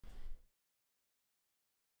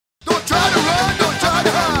try to run, don't try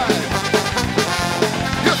to hide.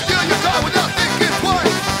 You steal your car without thinking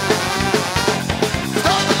twice.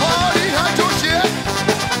 Stop the party, hide your shit.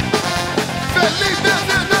 Felipe's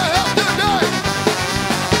in the house tonight.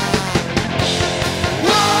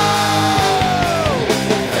 Whoa!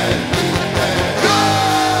 Go!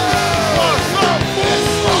 What's up,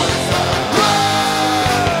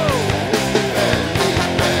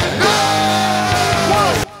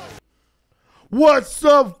 What's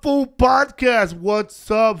up, Fool Podcast? What's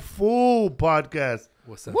up, Fool Podcast?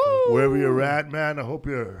 What's up? Wherever you're at, man, I hope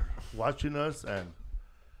you're watching us and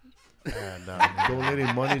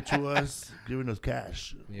donating money to us, giving us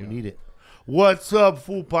cash. Yeah. We need it. What's up,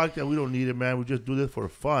 Fool Podcast? We don't need it, man. We just do this for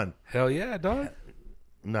fun. Hell yeah, dog.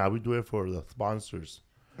 Nah, we do it for the sponsors.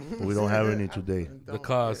 But we don't have any today. The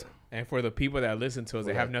cause. And for the people that listen to us,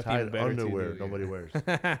 they have nothing Tight better underwear to do. nobody wears.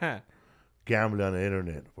 Gambling on the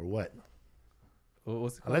internet. For what?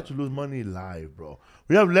 What's it I called? let you lose money live, bro.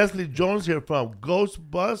 We have Leslie Jones here from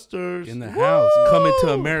Ghostbusters. In the house. Coming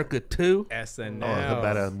to America 2. SNL. Oh, it's a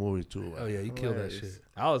badass movie, too. Oh, yeah, you killed that shit.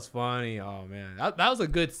 That was funny. Oh, man. That was a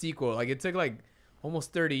good sequel. Like, it took, like,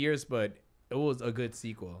 almost 30 years, but it was a good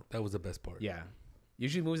sequel. That was the best part. Yeah.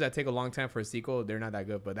 Usually movies that take a long time for a sequel, they're not that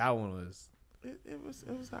good, but that one was... It was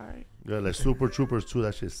all right. Yeah, like Super Troopers 2,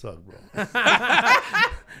 that shit sucked, bro.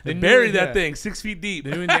 They buried that thing 6 feet deep.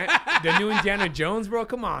 The new Indiana Jones, bro?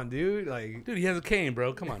 Come on, dude. Like, Dude, he has a cane,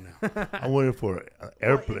 bro. Come on now. I'm waiting for an Oh,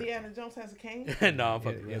 airplane. Indiana Jones has a cane? No, I'm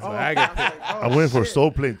fucking yeah, with so you. I got I was like, oh, I'm waiting for shit.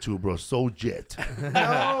 Soul Plane 2, bro. Soul Jet.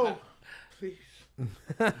 No. Please.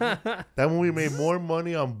 That movie made more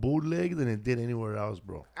money on bootleg than it did anywhere else,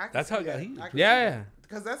 bro. That's how it got heat. Yeah.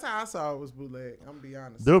 Because that's how I saw it was bootleg. I'm going to be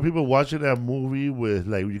honest. There were people watching that movie with,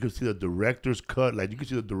 like, you could see the director's cut. Like, you could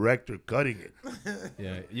see the director cutting it.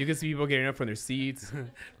 Yeah. You can see people getting up from their seats,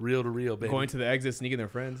 Real to real, baby. going to the exit, sneaking their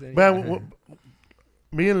friends in. Man,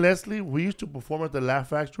 me and Leslie, we used to perform at the Laugh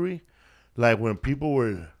Factory, like, when people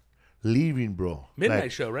were leaving, bro. Midnight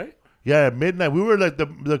Like, show, right? yeah, at midnight. We were like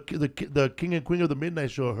the king and queen of the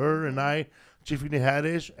midnight show. Her and I, Chief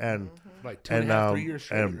Haddish, and Like 2.5, 3 years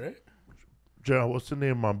straight, and- right? what's the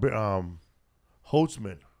name?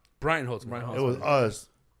 Holtzman. Brian Holtzman. It was us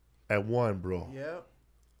at one, bro.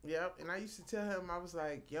 Yep. And I used to tell him, I was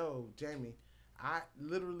like, yo, Jamie, I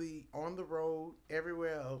literally on the road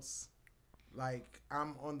everywhere else, like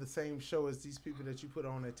I'm on the same show as these people that you put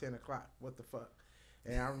on at 10 o'clock. What the fuck?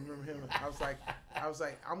 And I remember him. I was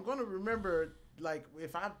like, I'm going to remember, like,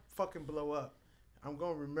 if I fucking blow up, I'm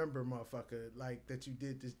going to remember, motherfucker, like, that you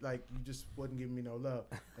did this, like, you just wasn't giving me no love.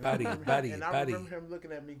 And I remember him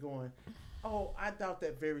looking at me going, oh, I doubt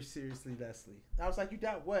that very seriously, Leslie. I was like, you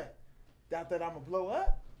doubt what? Doubt that I'm going to blow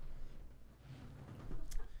up?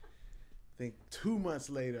 I think 2 months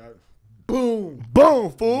later, boom.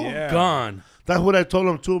 Boom, fool. Yeah. Gone. That's what I told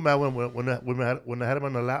him too, man. When I had him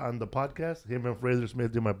on the podcast, him and Fraser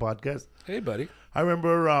Smith did my podcast. Hey, buddy. I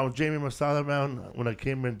remember Jamie Masada, man, when I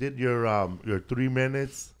came and did your 3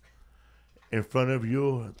 minutes in front of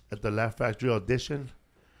you at the Laugh Factory audition,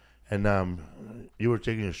 and you were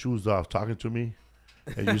taking your shoes off, talking to me,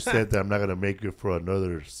 and you said that I'm not gonna make it for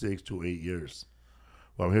another 6 to 8 years.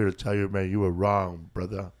 Well, I'm here to tell you, man, you were wrong,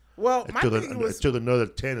 brother. Well, my thing was... It took another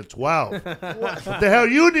 10 to 12. What the hell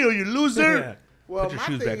you knew, you loser? Yeah. Well, Put your my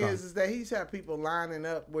shoes thing back on. is that he's had people lining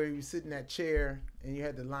up where you sit in that chair and you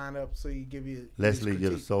had to line up so you give you. Leslie, his you're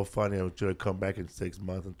critique. so funny. I want you to come back in 6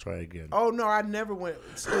 months and try again. Oh no, I never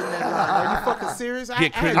stood in that line. Are you fucking serious? Get I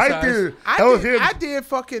criticized. did. That was him. I did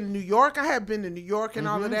fucking New York. I had been to New York and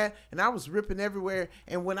all of that, and I was ripping everywhere.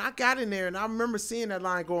 And when I got in there, and I remember seeing that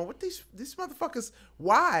line, going, "What these motherfuckers?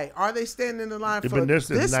 Why are they standing in the line They've for been there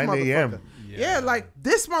since this 9 a.m. motherfucker?" Yeah, like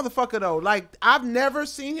this motherfucker though. Like I've never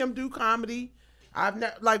seen him do comedy. I've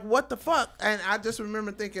never like what the fuck, and I just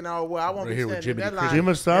remember thinking, oh well, I won't Right be here with standing in that Jimmy line. Jim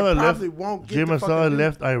Masada and left. probably won't get Jim the Masada fucking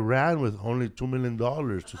left Iran with only $2 million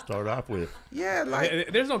to start off with. Yeah,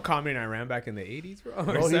 like There's no comedy in Iran back in the 80s, bro. Or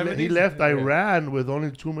No, 70s. he left Yeah. Iran with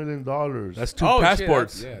only $2 million. That's 2 Oh, shit,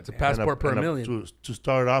 passports. that's- yeah, It's a damn. passport per million. To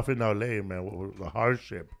start off in LA, man, with the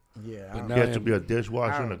hardship. yeah. I But don't now You had to in- be a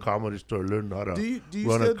dishwasher I in a don't comedy store, learn how to Do you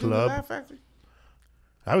run still a do the club. Laugh Factory?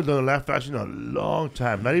 I haven't done a Laugh Factory in a long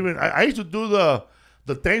time. Not even. I used to do the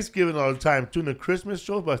Thanksgiving all the time, too, the Christmas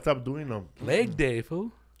shows, but I stopped doing them. Leg day,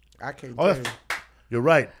 fool. I can't Oh, tell you. you're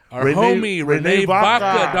right. Our homie, Renee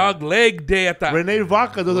Vaca, dog, leg day at the Renee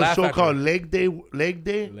Vaca does a Laugh show Factory. called Leg Day, Leg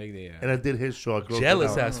Day, yeah. and I did his show. at Girls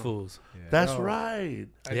Jealous Without. ass fools. That's right.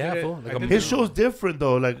 I Yeah, did it- fool. I Like did His it- show's different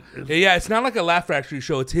though. Like, Yeah, it's not like a Laugh Factory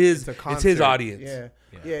show. It's his. It's a It's concert. his audience. Yeah.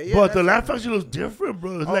 but the that's- Laugh Factory looks different,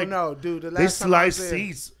 bro. It's Oh like no, dude! The they last time I slice was there,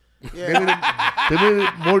 seats. Yeah, They made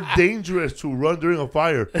it more dangerous to run during a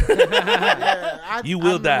fire. yeah. You I will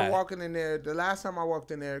remember die. Walking in there, the last time I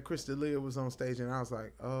walked in there, Chris D'Elia was on stage, and I was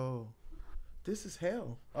like, oh. This is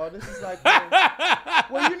hell. Oh, this is like.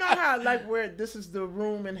 Well, you know how like where this is the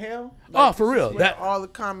room in hell. Like, Oh, for this is real? where That all the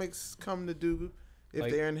comics come to do if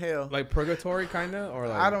Like- they're in hell. Like purgatory, kind of, or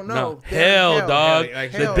like I don't know. no They're in hell, dog.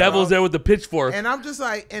 Like the hell, devil's dog. there with the pitchfork. And I'm just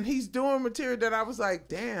like, and he's doing material that I was like,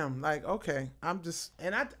 damn, like okay, I'm just,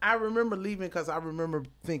 and I remember leaving because I remember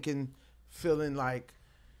feeling like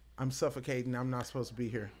I'm suffocating. I'm not supposed to be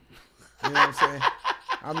here. You know what I'm saying?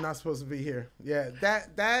 I'm not supposed to be here. Yeah,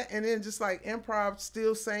 that, and then just like improv,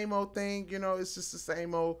 still same old thing. You know, it's just the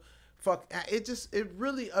same old fuck. It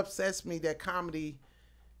really upsets me that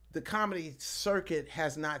the comedy circuit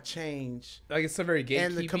has not changed. Like it's a very gatekeepy.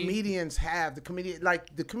 And the comedians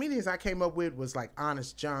the comedians I came up with was like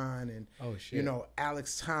Honest John and Oh, shit. you know,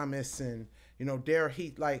 Alex Thomas and you know, Darryl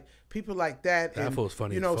Heath, like people like that. That and, fool's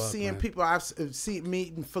funny you know, as fuck, seeing man. people I've seen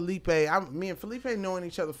meeting Felipe. Me and Felipe knowing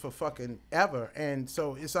each other for fucking ever, and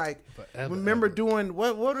so it's like Forever, remember ever. doing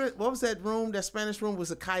what was that room? That Spanish room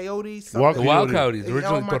was a Coyote. The Wild Coyote. Coyotes,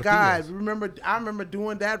 originally Oh my God! Tortillas. I remember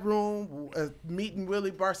doing that room, meeting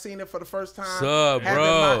Willie Barcena for the first time. Sup,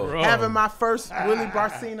 bro? Having my first Willie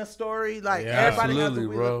Barcena story. Like Yeah, everybody has a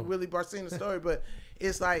absolutely, bro. Willie Barcena story, but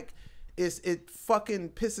it's like it fucking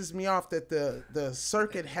pisses me off that the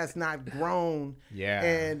circuit has not grown. Yeah.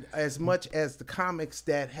 And as much as the comics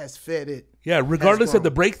that has fed it. Yeah, regardless of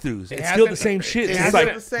the grown. breakthroughs, it's hasn't- still the same shit. it It's hasn't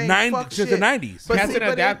like the same fuck since the shit. 90s. But It see, hasn't but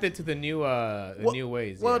it- adapted to the new new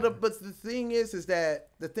ways. Well, yeah. but the thing is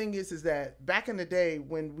that back in the day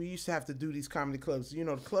when we used to have to do these comedy clubs, you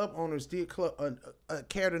know, the club owners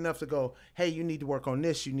cared enough to go, hey, you need to work on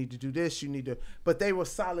this, you need to do this, you need to. But they were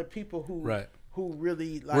solid people who Right. who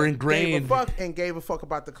really like We're ingrained. gave a fuck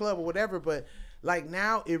about the club or whatever. But like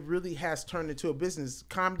now, it really has turned into a business.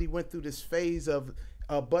 Comedy went through this phase of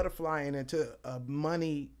butterflying into a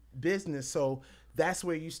money business. So that's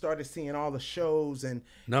where you started seeing all the shows and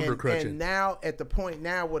Number and crunching. now at the point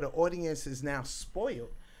now where the audience is now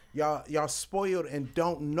spoiled. Y'all spoiled and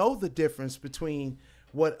don't know the difference between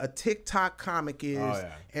what a TikTok comic is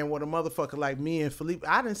and what a motherfucker like me and Felipe.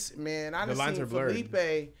 I done lines seen are blurred.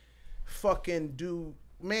 Felipe fucking do.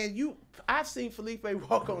 Man, I've seen Felipe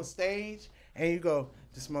walk on stage and you go,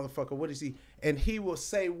 this motherfucker, what is he? And he will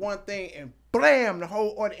say one thing and blam the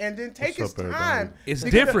whole audience and then take What's his up, everybody? time. It's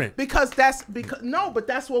because- different. But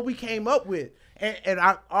that's what we came up with. And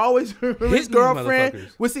I always remember his Hitting girlfriend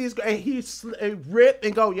motherfuckers. would see and he rip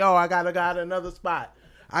and go, yo, I got another spot.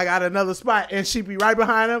 I got another spot. And she'd be right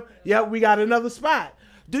behind him. Yeah, we got another spot.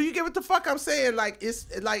 Do you get what the fuck I'm saying? Like, it's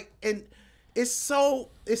like, and it's so,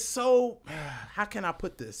 how can I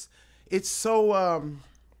put this? It's so,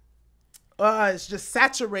 it's just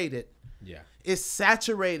saturated. yeah. It's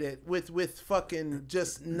saturated with fucking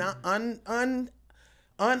just not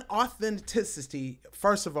unauthenticity.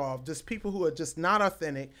 First of all, just people who are just not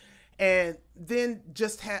authentic, and then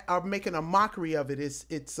just are making a mockery of it.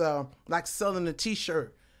 It's like selling a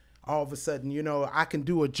T-shirt. All of a sudden, you know, I can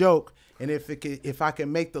do a joke, and if I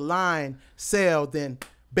can make the line sell, then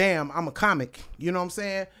bam, I'm a comic. You know what I'm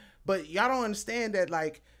saying? But y'all don't understand that,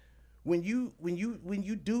 like, when you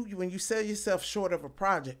sell yourself short of a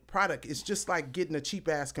product, it's just like getting a cheap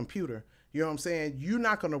ass computer. You know what I'm saying? You're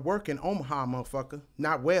not gonna work in Omaha, motherfucker.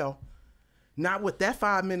 Not well. Not with that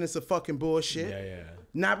 5 minutes of fucking bullshit. Yeah.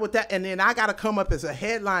 Not with that. And then I gotta come up as a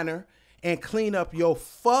headliner and clean up your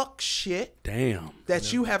fuck shit Damn.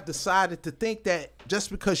 that you have decided to think that just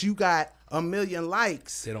because you got 1 million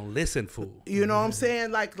likes. They don't listen, fool. You know what I'm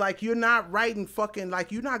saying? Like you're not writing fucking,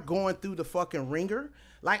 like you're not going through the fucking ringer.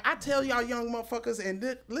 Like I tell y'all young motherfuckers,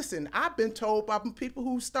 and listen, I've been told by people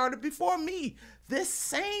who started before me this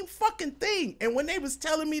same fucking thing. And when they was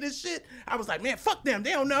telling me this shit, I was like, man, fuck them.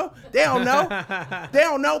 They don't know. They don't know. They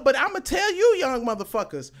don't know. But I'm going to tell you, young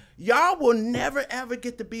motherfuckers, y'all will never, ever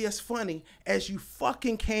get to be as funny as you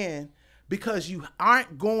fucking can because you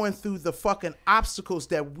aren't going through the fucking obstacles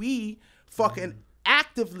that we fucking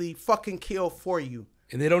actively fucking kill for you.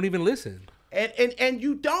 And they don't even listen. And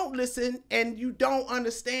you don't listen and you don't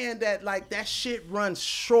understand that, like, that shit runs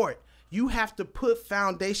short. You have to put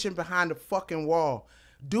foundation behind the fucking wall.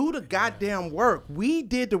 Do the goddamn work. We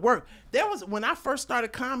did the work. When I first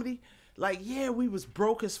started comedy, like, yeah, we was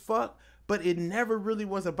broke as fuck, but it never really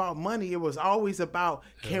was about money. It was always about,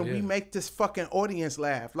 can we make this fucking audience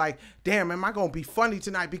laugh? Like, damn, am I going to be funny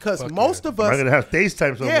tonight? Because most of us. I'm going to have stage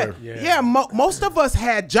time somewhere. Most of us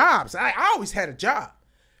had jobs. I always had a job.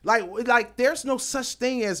 Like there's no such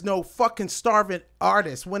thing as no fucking starving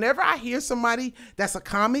artist. Whenever I hear somebody that's a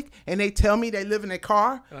comic and they tell me they live in a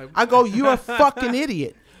car, I go, you're a fucking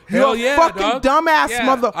idiot. You're Hell a yeah, fucking dog. dumbass Yeah.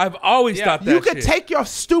 mother. I've always thought that You could shit. take your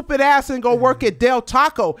stupid ass and go work at Del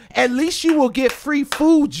Taco. At least you will get free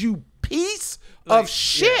food, you piece of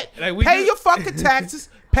shit. Like, we pay do- your fucking taxes,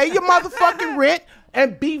 pay your motherfucking rent,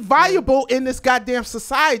 and be valuable in this goddamn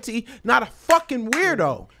society, not a fucking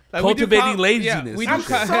weirdo. Like, we do Cultivating laziness. we I'm do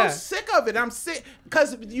so sick of it. I'm sick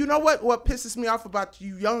because you know what pisses me off about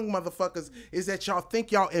you young motherfuckers is that y'all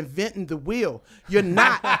think y'all inventing the wheel. You're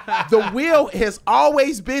not. The wheel has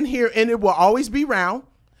always been here and it will always be round.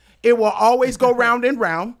 It will always go round and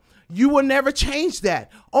round. You will never change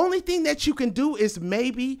that. Only thing that you can do is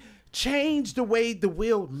maybe change the way the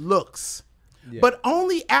wheel looks, but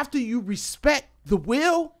only after you respect the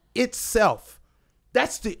wheel itself.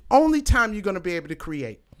 That's the only time you're going to be able to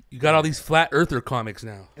create. You got all these flat earther comics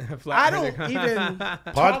now. I don't even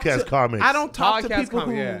Podcast comics. I don't talk to Podcast people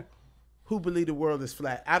comic, who believe the world is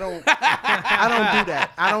flat. I don't do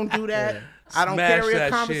that. I don't do that. I don't Smash carry a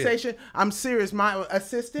that conversation. I'm serious. My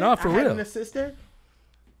assistant, No, for I had real. an assistant.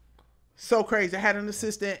 So crazy. I had an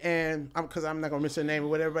assistant, and because I'm not gonna mention her name or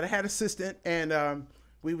whatever, but I had an assistant, and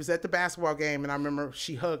we was at the basketball game, and I remember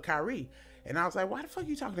she hugged Kyrie, and I was like, "Why the fuck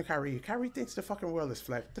you talking to Kyrie? Kyrie thinks the fucking world is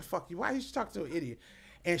flat. What the fuck? Why are you talking to an idiot?"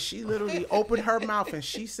 And she literally opened her mouth and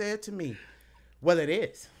she said to me, "Well, it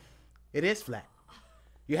is. It is flat.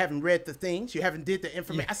 You haven't read the things. You haven't did the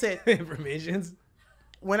information." I said, Informations.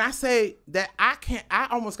 when I say that I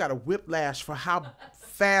almost got a whiplash for how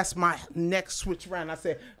fast my neck switched around. I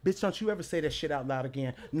said, "Bitch, don't you ever say that shit out loud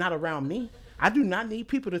again. Not around me. I do not need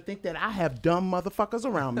people to think that I have dumb motherfuckers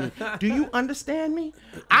around me. Do you understand me?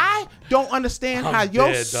 I don't understand how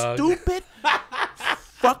your dead, dog. stupid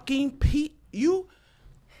fucking you."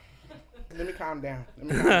 Let me calm down.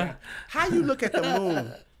 How you look at the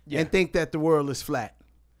moon and think that the world is flat?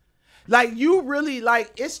 Like you really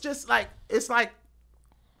like it's just like it's like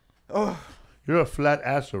oh. You're a flat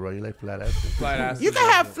asser, right? You like flat asses. Flat ass. You can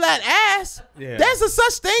have flat ass. Yeah. There's a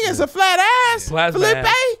such thing as a flat ass, Plasma Felipe.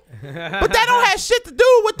 ass. But that don't have shit to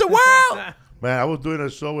do with the world. Man, I was doing a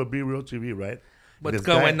show with Be Real TV, right? What's This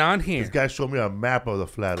going guy- on here? This guy showed me a map of the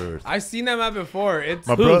flat Earth. I've seen that map before. It's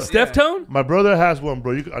My Who? bro- Steph Tone? My brother has one,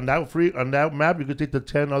 bro. On that map, you could take the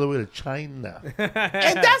 10 all the way to China. And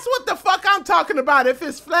that's what the fuck I'm talking about. If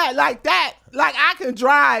it's flat like that, like I can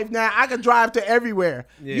drive now. I can drive to everywhere.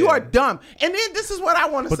 You are dumb. And then this is what I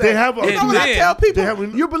want to But say. they have a- you know what I Then tell people? they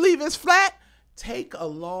have- You believe it's flat? Take a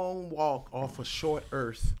long walk off a short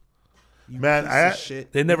earth. You Man, piece I- of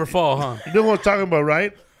shit. They never fall, huh? You know what I'm talking about,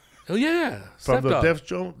 right? Oh, yeah. From Step the Dog. Def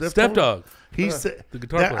Show. Step Dog. He said, the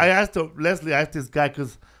guitar that, player. I asked Leslie, I asked this guy,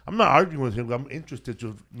 because I'm not arguing with him. I'm interested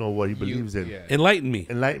to know what he believes in. yeah. Enlighten me.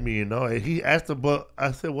 Enlighten me, you know. And he asked about,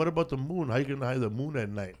 I said, what about the moon? How you going to hide the moon at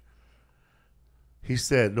night? He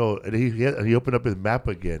said, no. And he opened up his map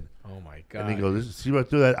again. Oh my god. And he goes, see right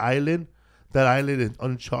through that island? That island is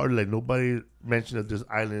uncharted. Like, nobody mentioned that this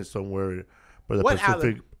island is somewhere. But the What Pacific,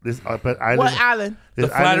 island? This island. What island? this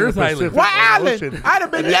The Flat in Earth Island. Pacific What island? Ocean. I'd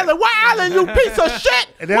have been yelling, "What island, you piece of shit?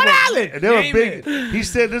 And they What have a- island?" And they have a Name big. He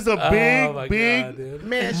said there's a Oh, big, my big, God, dude.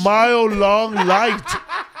 Man, mile-long light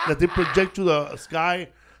that they project to the sky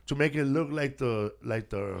to make it look like the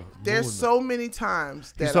There's moon. so many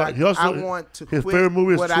times that saw- he also- I want to his quit favorite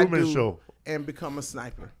movie is what I Truman do Show. and become a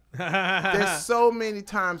sniper. There's so many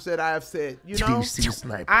times that I have said, you know, TC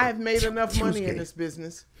sniper. I have made enough money Tuesday. in this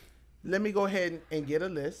business. Let me go ahead and get a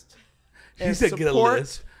list. He And said get a support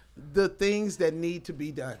list. the things that need to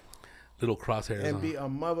be done Little crosshairs. and huh? be a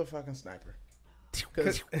motherfucking sniper.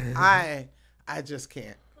 Because I just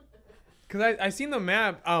can't. Because I seen the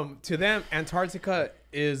map. To them, Antarctica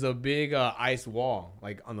is a big ice wall,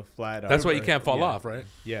 like on the flat. That's why you Earth. can't fall Yeah. off, right?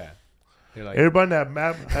 Yeah. They're like, Everybody on that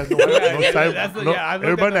map has no, no yeah, side, that's the- no, yeah, I looked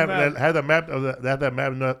everybody at the that map. has that map of that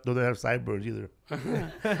map doesn't have sideburns either.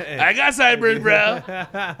 I got sideburns, bro.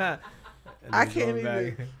 I can't going back.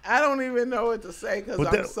 even. I don't even know what to say because But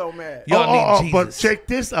I'm that- so mad. Y'all need But Jesus. check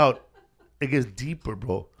this out. It gets deeper,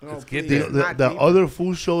 bro. Oh, get please, there. not The deep. other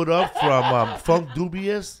fool showed up from Funk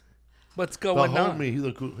Dubious. What's The going on? homie, he's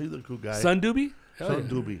a cool guy. Sun Doobie? Hell Son yeah.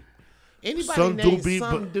 Doobie. Anybody Son named Doobie,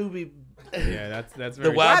 Son but- Doobie. yeah, that's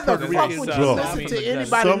very. wild Why the Puerto fuck Rican would you Bro. listen to Salami.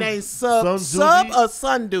 anybody Some- named Son Sub Doobie? or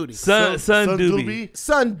Sun Duty? Sun Doobie.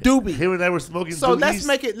 Sun Doobie. Him and I were smoking. So let's doobies,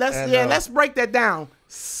 make it. and, Let's break that down.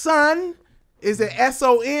 Sun is it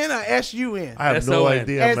SON or SUN? I have no SON.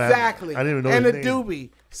 idea, man. Exactly. I didn't even know and his a name. Doobie.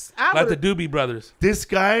 I Like the would've- Doobie Brothers. This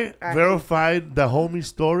guy I- verified the homie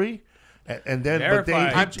story, and then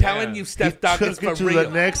Verified. I'm telling you, he Steph Dog is took for it to real. the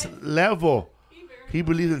next level. He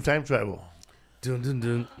believes in time travel. Dun, dun,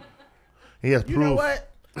 dun. He has You proof. know what?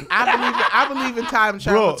 I believe in time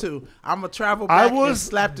travel Bro, too. I'm gonna travel back and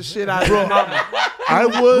slap the shit out of his mama. I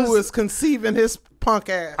Who was. is conceiving his punk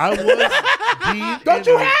ass? I was. Don't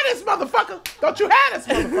you have this motherfucker? Don't you have this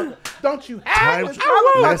motherfucker? Don't you have this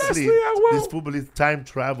motherfucker? Leslie, I won't. this fool believes time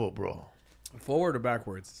travel, bro. Forward or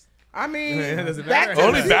backwards? I mean, Does it back matter? to the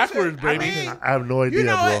Only future. backwards, baby. I mean, I have no idea, you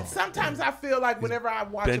know bro. what? Sometimes I feel like whenever I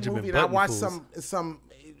watch Benjamin a movie and I Button watch fools. some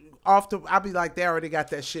off the, I'll be like, they already got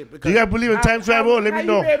that shit. Because You gotta believe in time travel? Let me how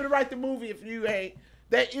know. you be able to write the movie if you ain't?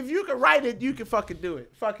 That if you can write it, you can fucking do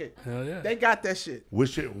it. Fuck it. Hell yeah. They got that shit.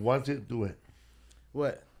 Wish it, want it, do it.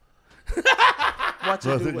 What? Watch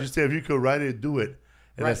So it I do said, you what? said if you could write it, do it.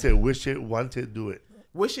 And I Right. said, wish it, want it, do it.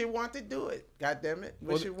 Wish it, want to do it. God damn it.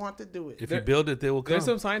 Wish it, want to do it. If you build it, they will come. There's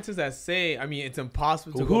some scientists that say, I mean, it's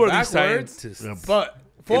impossible to Who go are these backwards. scientists? Yeah. But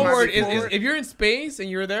forward be is forward. if you're in space and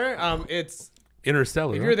you're there, it's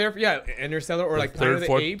Interstellar. if right? you're there, yeah, Interstellar or like Planet of the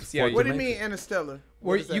fourth- Apes, yeah, fourth What do you dimension. mean Interstellar?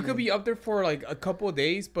 where What does that you could mean? be up there for like a couple of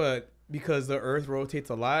days, but because the Earth rotates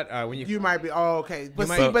a lot, when you You might be. Oh, okay. But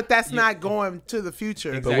might- see, but that's you- not going to the future.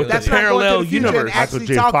 Exactly. But with That's the not going parallel to the future universe. and actually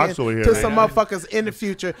Michael J. Fox talking over here, to man. some motherfuckers in the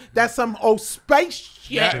future. That's some old space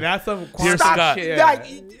shit. that's some Dear quantum Scott. shit. Yeah. Like,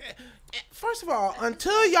 first of all,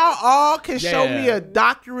 until y'all all can show me Yeah. a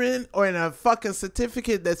doctorate or in a fucking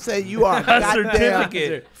certificate that say you are a A goddamn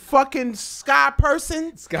certificate. fucking sky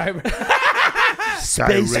person. Sky.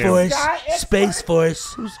 Space Force. Space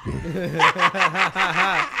Force. Who's gay?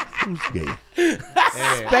 Who's gay?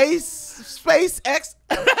 SpaceX,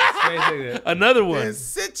 Another one. and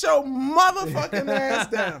sit your motherfucking ass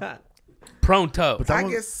down. Pronto. But that I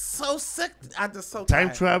one- get so sick. I just so time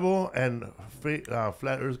tired. travel and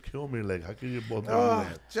flat Earth kill me. Like, how can you both do Oh,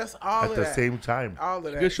 that just all at of the that. same time? All of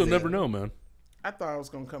that. Guess you'll shit. never know, man. I thought I was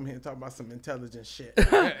gonna come here and talk about some intelligent shit.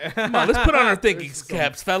 Come on, let's put on our thinking This is some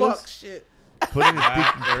caps, Fuck fellas. shit. Put in your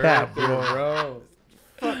thinking cap, bro. bro.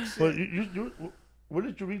 Fuck shit. But you, where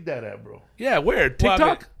did you read that at, bro? Yeah, where? Well, I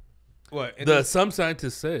TikTok? mean- What? The some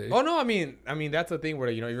scientists say. Oh no, I mean that's the thing where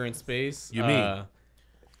you're in space. You mean?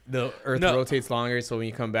 the Earth No. rotates longer, so when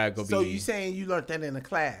you come back, it'll So be. you saying you learned that in a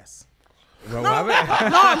class? Bro, No, what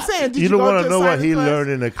happened? no, I'm saying. Did You you, don't go wanna to a know what science he class? learned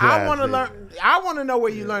in a class, I want to baby. learn. I want to know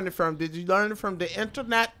where you learned it from. Did you learn it from the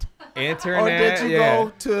internet, Internet. or did you yeah. go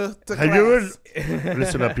to Have class? you ever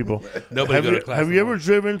listen up, people? Nobody have go you, to class have you no ever more.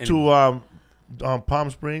 driven to Palm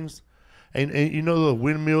Springs, and you know the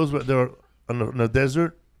windmills, but they're on the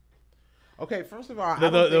desert? Okay, first of all, The- I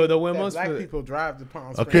don't think the that windmills black for- people drive to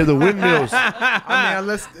Palm Springs. Okay, the windmills. I mean,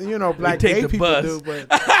 unless black take gay the people bus. do, but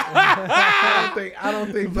I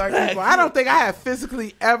don't think black people. I don't think I have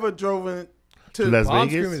physically ever driven to Las Palm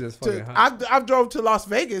Vegas? Springs is fucking to. hot. I've drove to Las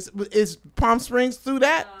Vegas. Is Palm Springs through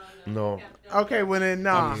that? No, Okay, well then,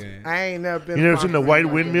 nah, Yeah. I ain't never been. you to never Palm seen the Springs white like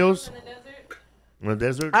that. windmills In the desert? in the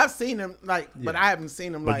desert? I've seen them, but I haven't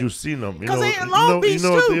seen them But like. you've seen them. You 'Cause know, they in you Long know, Beach, you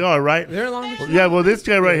know what too. they are, right? They're in Long Beach. Yeah, well, this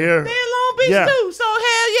guy right here. They in Long Beach Yeah. too, so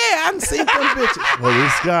hell yeah, I done seen them bitches. Well,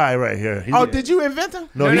 this guy right here. Oh, did you invent them?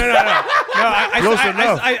 No, No, he- no, no, no. No, Close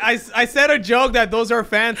enough. I said a joke that those are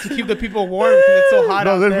fans to keep the people warm because it's so hot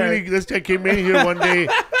No, out there's there. really. This guy came in here one day.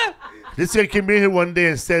 This guy came in here one day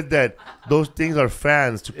and said that those things are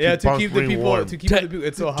fans to keep Yeah, to Palm keep the Springs people, warm. to keep the people.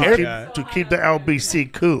 It's so to hot. keep, Yeah. to keep the LBC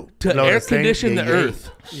cool. To You know what air I'm saying? condition Yeah, the yeah.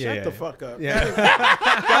 earth. Shut the fuck up.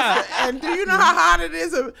 Yeah. And do you know how hot it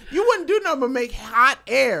is? You wouldn't do nothing but make hot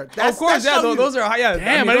air. That's, Of course, that yeah. show you- Those are hot. Yeah.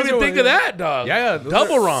 Damn, I those didn't even are- think of that, dog. Yeah, yeah. those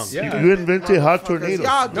Double are- wrong. Yeah. You invented hot Motherfuckers, tornadoes.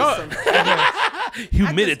 Y'all do No. some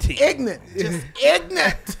Humidity. ignorant. Just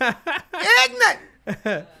ignorant.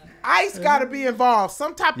 Ignorant. Ice got to be involved.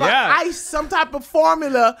 Some type of Yeah. ice, some type of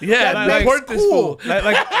formula. Yeah, that like, makes report this cool. fool.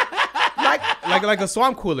 Like a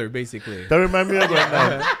swamp cooler, basically. That remind me of when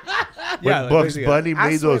Yeah, like Bugs basically, Bunny I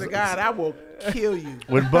made swear those. to God, I will kill you.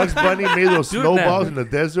 When Bugs Bunny made those Do it now. snowballs in the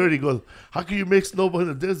desert, he goes, "How can you make snowballs in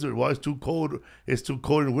the desert? Well, it's too cold. It's too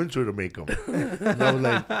cold in winter to make them." And I was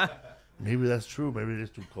like, maybe that's true. Maybe it is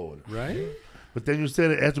too cold. Right? But then you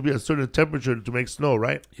said it has to be a certain temperature to make snow,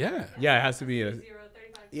 right? Yeah. Yeah, it has to be a. 0,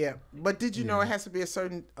 35. Yeah, but did you know it has to be a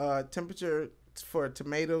certain temperature for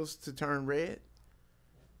tomatoes to turn red?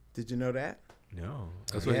 Did you know that? No.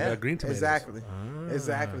 That's why you got green tomatoes. Exactly.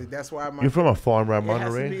 Exactly. That's why my You're from a farm, right, it has to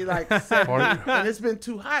Monterey? be like 70, and it's been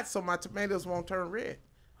too hot, so my tomatoes won't turn red.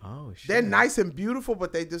 Oh shit. They're nice and beautiful,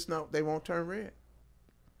 but they won't turn red.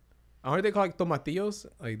 Aren't they called like tomatillos?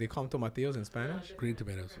 Like they call them tomatillos in Spanish. Green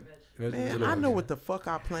tomatoes. Man, I know what the fuck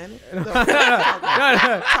I planted. No.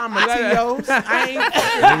 Tomatillos.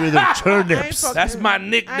 I Maybe the ain't turnips. fucking- That's my I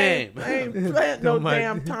nickname. ain't planting no Tomat-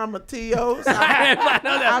 damn tomatillos. I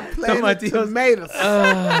planted Tomatillos. tomatoes.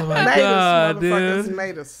 Oh my God, Tomatoes, dude.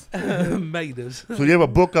 motherfuckers. Made us. So you have a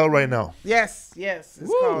book out right now. Yes. It's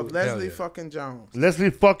called Hell Leslie yeah. fucking Jones. Leslie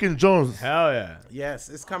fucking Jones. Hell yeah. Yes,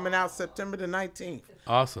 it's coming out September the 19th.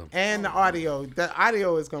 Awesome. And the audio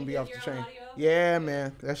is gonna be off the chain. Yeah,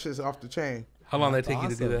 man, that shit's off the chain. How long did it take you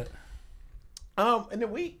to do that? In a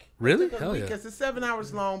week. Really? It took us Hell a week, yeah. 'cause it's 7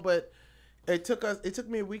 hours long, but it took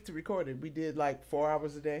me a week to record it. We did like 4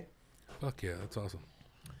 hours a day. Fuck yeah, that's awesome.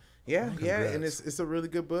 Yeah, and Congrats. it's a really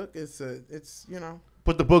good book. It's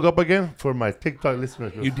Put the book up again for my TikTok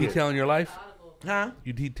listeners. You detailing your life? huh?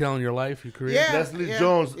 You detailing your life, your career? Yeah, Leslie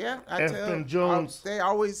Jones, Yeah, Effin' Jones. They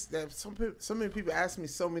always so many people ask me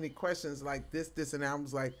so many questions like this, and that. I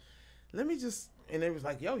was like, let me just. And they was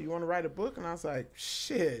like, yo, you want to write a book? And I was like,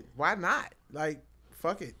 shit, why not? Like,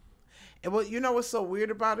 fuck it. And what you know what's so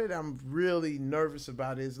weird about it? I'm really nervous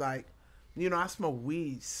about it. Is like, I smoke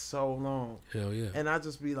weed so long, Hell yeah. and I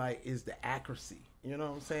just be like, is the accuracy? You know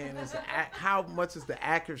what I'm saying? How much is the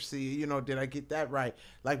accuracy? Did I get that right?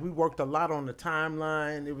 Like, we worked a lot on the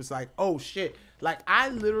timeline. It was like, oh shit. Like, I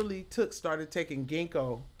literally started taking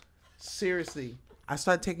ginkgo seriously. I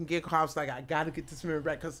started taking ginkgo. I was like, I got to get this memory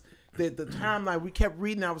back because the timeline, we kept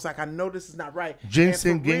reading. I was like, I know this is not right.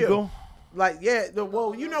 Ginseng And for real, ginkgo? Like, yeah.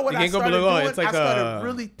 You know what The I ginkgo started biloba, doing? it's like I started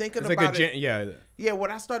really thinking It's about like it. yeah. Yeah,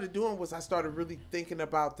 what I started doing was I started really thinking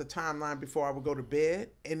about the timeline before I would go to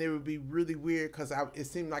bed, and it would be really weird because it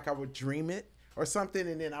seemed like I would dream it or something,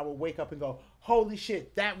 and then I would wake up and go, "Holy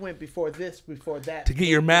shit, that went before this, before that." To get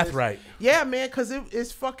your math this. right. Yeah, man, because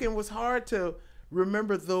it's fucking was hard to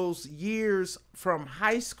remember those years from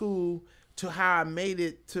high school to how I made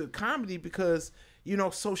it to comedy because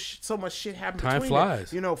so much shit happened. Time between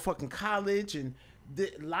flies. it. Fucking college and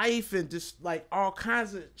life and just like all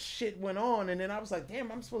kinds of shit went on, and then I was like, damn,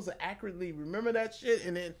 I'm supposed to accurately remember that shit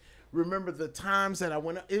and then remember the times that I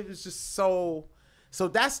went. It was just so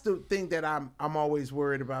that's the thing that I'm always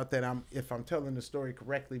worried about, that if I'm telling the story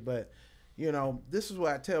correctly. But this is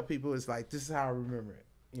what I tell people, is like, this is how I remember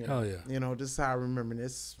it. Hell yeah. This is how I remember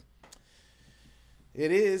this.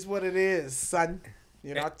 It is what it is, son.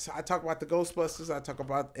 I talk about the Ghostbusters. I talk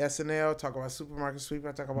about SNL. Talk about Supermarket Sweep.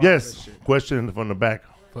 I talk about all that Yes. shit. Question from the back.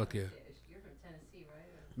 Fuck yeah. You're from Tennessee,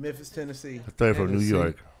 right? Memphis, Tennessee. I thought you from New Tennessee.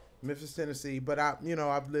 York. Memphis, Tennessee. But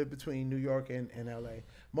I've lived between New York and LA.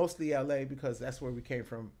 Mostly LA because that's where we came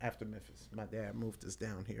from after Memphis. My dad moved us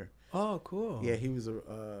down here. Oh, cool. Yeah, he was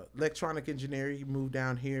a electronic engineer. He moved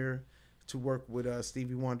down here to work with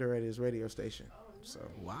Stevie Wonder at his radio station. So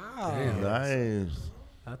Wow. Damn. Nice.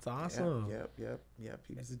 That's awesome. Yep.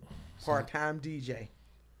 He was a part-time DJ.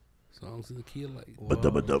 Songs in the key of light.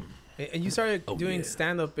 Ba-dum-ba-dum. And you started Oh, doing yeah.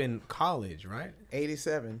 stand-up in college, right?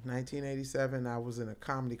 1987, I was in a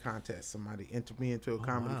comedy contest. Somebody entered me into a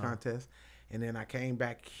comedy wow. contest. And then I came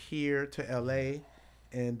back here to LA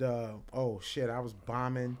and oh shit, I was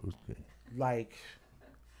bombing. Like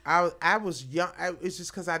I was young. It's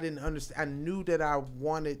just because I didn't understand. I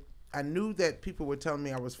knew that people were telling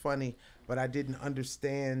me I was funny, but I didn't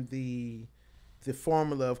understand the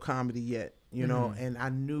formula of comedy yet, and I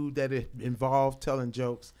knew that it involved telling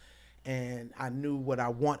jokes, and I knew what I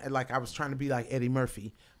wanted. Like, I was trying to be like Eddie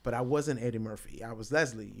Murphy, but I wasn't Eddie Murphy. I was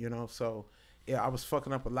Leslie, so yeah, I was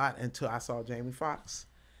fucking up a lot until I saw Jamie Foxx.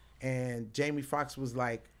 And Jamie Foxx was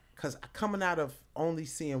like, because coming out of only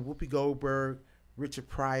seeing Whoopi Goldberg, Richard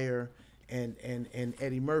Pryor, and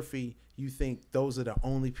Eddie Murphy, you think those are the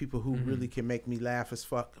only people who really can make me laugh as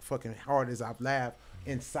fucking hard as I've laughed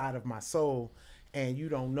inside of my soul. And you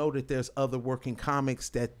don't know that there's other working comics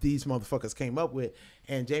that these motherfuckers came up with.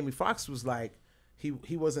 And Jamie Foxx was like, he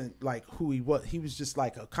wasn't like who he was. He was just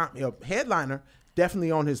like a headliner,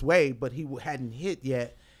 definitely on his way, but he hadn't hit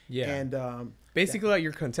yet. Yeah. And Basically, like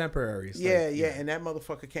your contemporaries. yeah. And that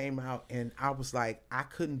motherfucker came out, and I was like, I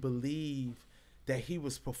couldn't believe that he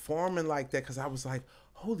was performing like that, because I was like,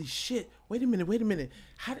 holy shit, wait a minute.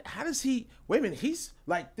 How does he, wait a minute, he's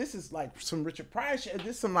like, this is like some Richard Pryor shit.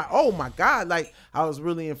 This is some like, oh my God. Like, I was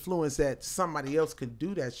really influenced that somebody else could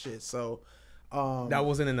do that shit. So that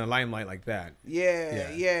wasn't in the limelight like that.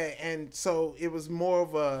 yeah. And so it was more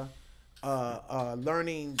of a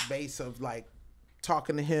learning base of like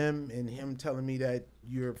talking to him and him telling me that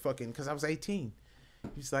you're fucking, because I was 18.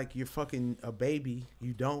 He's like, you're fucking a baby.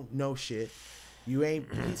 You don't know shit. You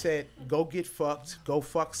ain't. He said, "Go get fucked. Go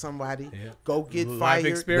fuck somebody. Yeah. Go get Life fired.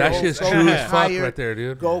 experience. That shit's Go true get as fuck hired. right there,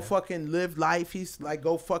 dude. Go fucking live life." He's like,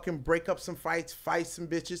 "Go fucking break up some fights, fight some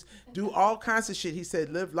bitches, do all kinds of shit." He said,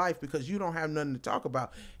 "Live life because you don't have nothing to talk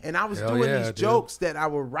about." And I was Hell doing yeah, these dude. jokes that I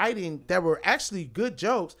were writing that were actually good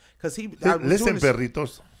jokes because I was Listen, doing this,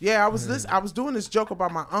 perritos. yeah, I was doing this joke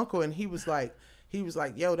about my uncle, and he was like,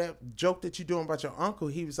 "Yo, that joke that you're doing about your uncle,"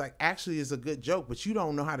 he was like, "actually is a good joke, but you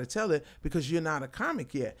don't know how to tell it because you're not a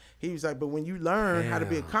comic yet." He was like, "But when you learn how to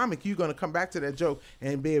be a comic, you're gonna come back to that joke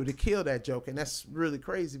and be able to kill that joke." And that's really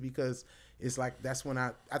crazy because it's like that's when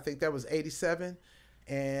I think that was 87,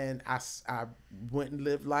 and I went and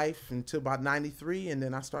lived life until about 93, and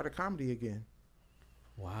then I started comedy again.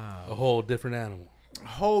 Wow. A whole different animal. A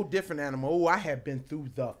whole different animal. Oh, I have been through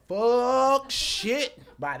the fuck shit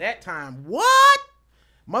by that time. What?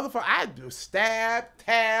 Motherfucker, I do stabbed,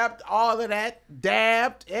 tabbed, all of that,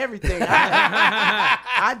 dabbed, everything.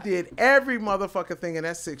 I did every motherfucking thing in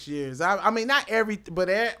that 6 years. I mean, not every, but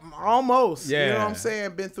almost. Yeah. You know what I'm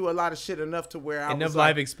saying? Been through a lot of shit enough to where I Enough was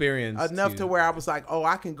life like, experience. enough to where I was like, oh,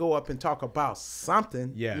 I can go up and talk about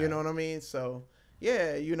something. Yeah. You know what I mean? So,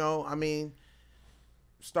 yeah, you know, I mean,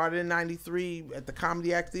 started in 93 at the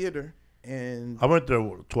Comedy Act Theater. And I went there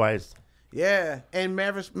twice. yeah, and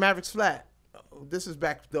Mavericks Flat. This is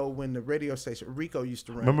back though when the radio station Rico used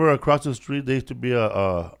to run. Remember across the street there used to be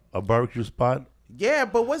a barbecue spot? Yeah,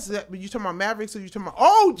 but what's that? You talking about Mavericks or you talking about?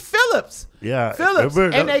 Oh, Phillips. Yeah. Phillips.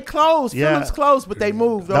 remember And that- they closed. Yeah. Phillips closed, but they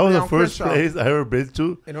moved. That over was there the on first Crenshaw. place I ever been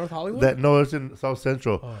to. In North Hollywood? That no, it's in South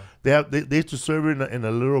Central. They used to serve it in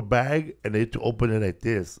a little bag, and they used to open it like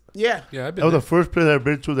this. Yeah. Yeah, I've That been was there. the first place I ever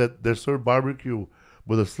been to that they served barbecue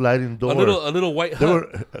with a sliding door. A little white They hut.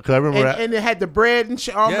 were, cause I remember. And it had the bread and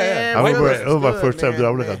shit. Oh Yeah, man, I remember Phillips it was my good, first time man, there.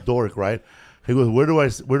 I was like man. a dork, right? He goes, where do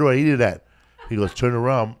I eat it at? He goes, turn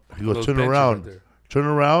around. He goes, Those turn benches around. right there. Turn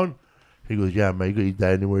around. He goes, yeah, man, you can eat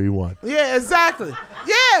that anywhere you want. Yeah, exactly.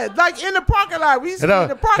 Yeah, like in the parking lot. We used to be in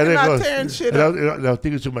the parking then lot goes- tearing shit and up. I was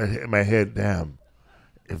thinking to my head, damn,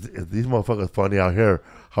 if these motherfuckers funny out here,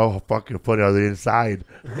 how fucking funny are they inside?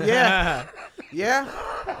 Yeah. Yeah.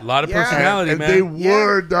 A lot of Yeah. personality, and man. they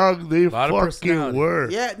were, dog. They Lot of fucking personality. were.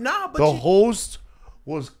 Yeah. No, but The you, host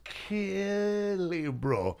was killing,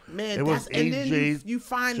 bro. man, it was that's, and then AJ. you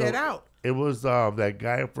find that out. It was that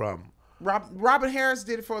guy from. Robert Harris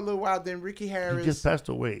did it for a little while. Then Ricky He Harris. just passed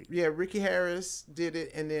away. Yeah, Ricky Harris did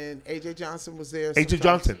it, and then AJ Johnson was there. AJ sometimes.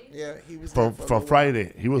 Johnson. Yeah, he was From there for a little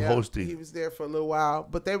Friday, he was while. Yeah, hosting. He was there for a little while,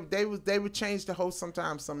 but they would change the host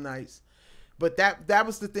sometimes, some nights. But that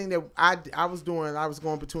was the thing that I was doing. I was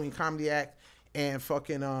going between Comedy Act and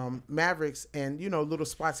fucking Mavericks, and little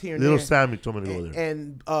spots here and Little there. Sammy told me to go there.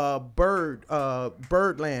 And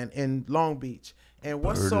Birdland in Long Beach. And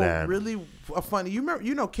what's Birdland. so really funny, you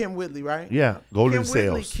remember, Kim Whitley, right? Yeah, Golden Kim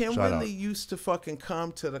Whitley, Sales. Kim Shout Whitley out. used to fucking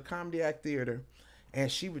come to the Comedy Act Theater,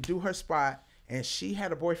 and she would do her spot, and she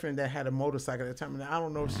had a boyfriend that had a motorcycle at the time. And I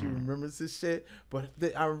don't know if she remembers this shit, but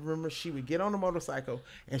I remember she would get on a motorcycle,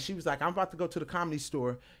 and she was like, I'm about to go to the Comedy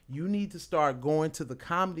Store. You need to start going to the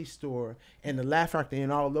Comedy Store and the Laugh Factory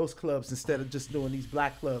and all those clubs instead of just doing these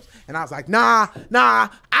black clubs. And I was like, nah,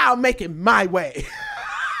 I'll make it my way.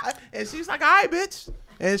 And she's like, all right, bitch.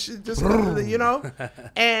 And she just,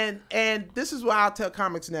 and this is what I'll tell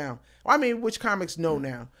comics now. I mean, which comics know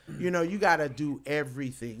now. You got to do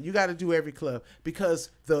everything. You got to do every club because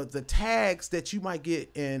the tags that you might get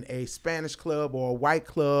in a Spanish club or a white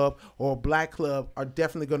club or a black club are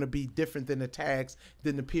definitely going to be different than the tags,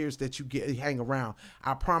 than the peers that you hang around.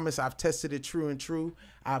 I promise I've tested it true and true.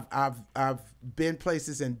 I've been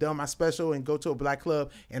places and done my special and go to a black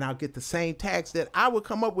club and I'll get the same tags that I would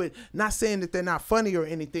come up with, not saying that they're not funny or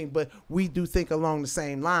anything, but we do think along the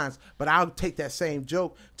same lines. But I'll take that same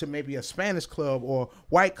joke to maybe a Spanish club or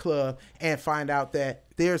white club and find out that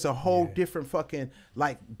there's a whole different fucking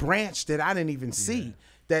like branch that I didn't even see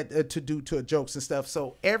that to do to jokes and stuff.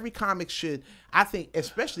 So every comic should, I think,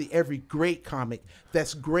 especially every great comic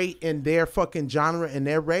that's great in their fucking genre and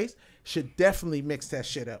their race, should definitely mix that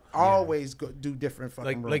shit up. Always go do different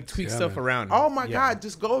fucking like rooms. tweak stuff around. Oh my God,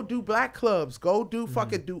 just go do black clubs. Go do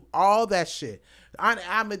fucking do all that shit.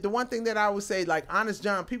 I mean, the one thing that I would say, like Honest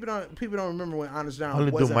John, people don't remember when Honest John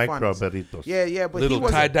Only do wasn't micro funny. burritos. Yeah, but Little he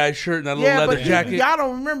wasn't. tie-dye shirt and a little leather but jacket. y'all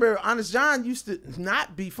don't remember Honest John used to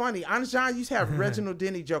not be funny. Honest John used to have Reginald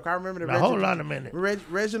Denny joke. I remember the Now, hold on a minute.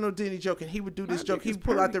 Reginald Denny joke, and he would do this joke. He would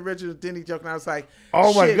pull out the Reginald Denny joke, and I was like,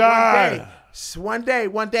 Oh my shit, God. One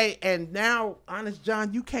day, and now Honest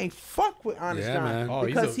John, you can't fuck with Honest Yeah, John man. Oh,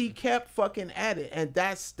 because he kept fucking at it, and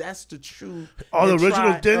that's the true. Oh, the and original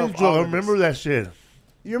try Denny of joke. all I of remember this. that shit.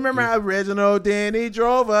 You remember how Reginald Denny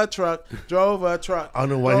drove a truck. I don't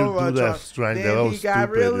know why drove he a do that truck. strang. Then That he was got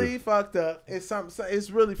stupid. really fucked up. It's something.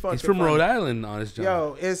 It's really fucking. He's from funny. Rhode Island, honest John.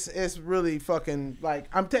 Yo, it's really fucking like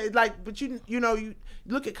but you know you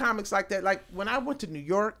look at comics like that. Like when I went to New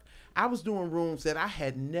York, I was doing rooms that I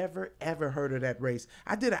had never ever heard of that race.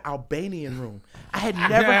 I did an Albanian room. I had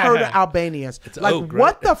never heard of Albanians. Like oak, right?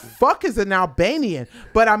 what the fuck is an Albanian?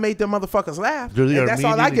 But I made them motherfuckers laugh. They're the And that's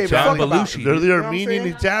all I Armenian gave a fuck Italian. about. Belushi. They're the know what I'm Armenian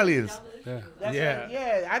saying? Italians.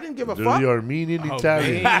 Yeah, I didn't give a They're fuck. the Armenian Oh,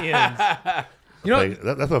 Italians. Albanians. You know, Like,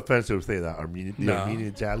 that's offensive to say that. The No. Armenian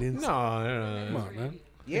Italians. no. Come on, man.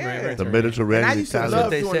 Yeah. The And Mediterranean I used to Italians.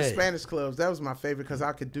 love they doing the say. Spanish clubs. That was my favorite because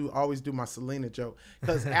I could always do my Selena joke.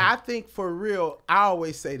 Because I think for real, I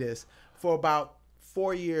always say this. For about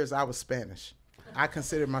 4 years, I was Spanish. I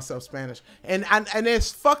considered myself Spanish, and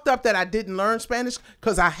it's fucked up that I didn't learn Spanish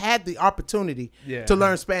because I had the opportunity to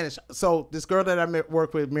learn Spanish. So this girl that I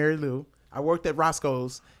worked with, Mary Lou, I worked at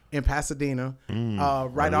Roscoe's in Pasadena,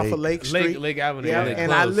 right off of Lake Street, Lake Avenue. Yeah, Lake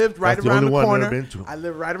and I closed. lived right That's the around only the one I've corner. never been to. I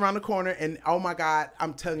lived right around the corner, and oh my God,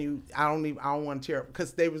 I'm telling you, I don't want to tear up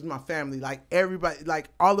because they was my family. Like everybody, like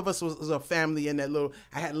all of us was a family in that little.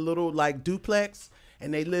 I had a little like duplex,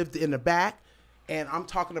 and they lived in the back. And I'm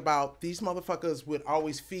talking about these motherfuckers would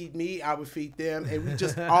always feed me. I would feed them, and we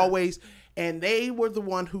just always. And they were the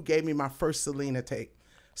one who gave me my first Selena tape,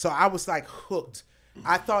 so I was like hooked.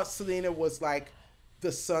 I thought Selena was like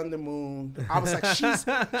the sun, the moon. I was like,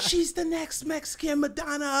 she's the next Mexican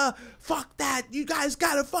Madonna. Fuck that. You guys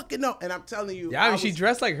gotta fucking know. And I'm telling you, Yeah, I mean, she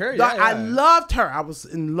dressed like her. like, Yeah, I loved her. I was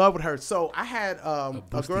in love with her. So I had a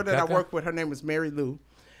girl that I Busticaca? worked with. Her name was Mary Lou,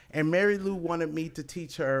 and Mary Lou wanted me to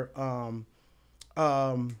teach her.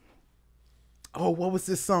 What was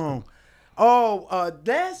this song?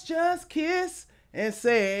 Let's just kiss and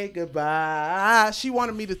say goodbye. She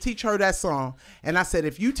wanted me to teach her that song, and I said,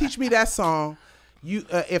 if you teach me that song,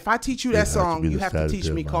 if I teach you that has to song, be you the have to Saturday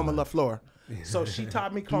teach me of my Como La life. Flor. So she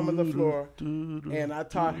taught me Como La Flor, and I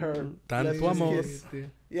taught her Dale Let's tu Just amor. Kiss.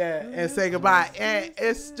 Yeah, and say goodbye. And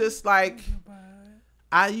it's just like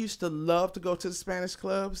I used to love to go to the Spanish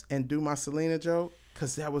clubs and do my Selena joke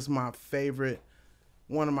because that was my favorite.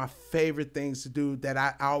 One of my favorite things to do that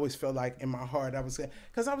I always felt like in my heart I was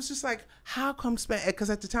because I was just like, how come Spanish? Because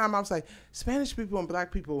at the time I was like, Spanish people and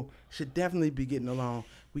black people should definitely be getting along.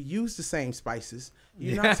 We use the same spices.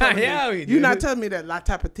 You're not telling Yeah, me, we you're do. not telling me that La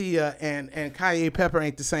Tapatilla and cayenne pepper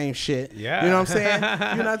ain't the same shit. Yeah. You know what I'm saying?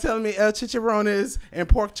 You're not telling me chicharrones and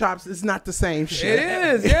pork chops is not the same shit. It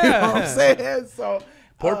is, You know yeah. what I'm saying? So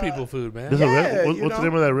Poor people food, man. There's a Yeah, what's you the know?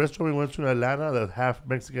 name of that restaurant we went to in Atlanta? That's half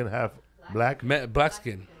Mexican, half black. Black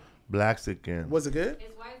skin. Blaxican. was it good?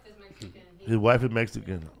 His wife is Mexican. His wife is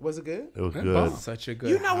Mexican. Was it good? It was Yeah, good. both. Such a good.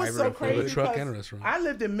 You know what's so hybrid of crazy? food. truck Because and restaurant. I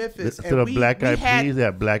lived in Memphis. Instead of black eyed had, peas, they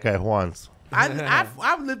had black eyed Juans.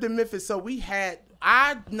 I've lived in Memphis, so we had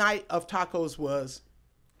our night of tacos was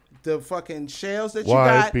the fucking shells that you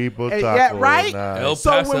White got. people And- tacos. Yeah, right. Nah. El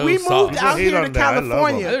So when we Paso moved sauce. out People here hate to on that. I love 'em.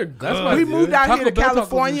 California, They're good. we dude. moved out Taco here to Bell tacos and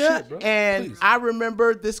California, shit, bro. and Please. I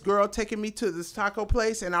remember this girl taking me to this taco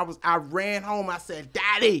place, and I ran home. I said,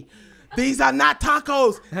 "Daddy, these are not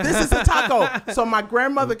tacos. This is a taco." So my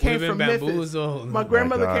grandmother came been from Memphis. bamboozled. My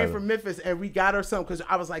grandmother God. came from Memphis, and we got her some because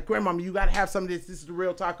I was like, "Grandmama, you got to have some of this. This is the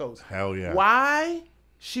real tacos." Hell yeah. Why?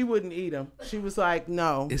 She wouldn't eat them. She was like,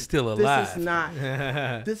 "No, It's still This alive. is not.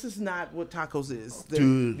 This is not what tacos is.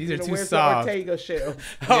 Dude. These are too where's soft. The Ortega shell.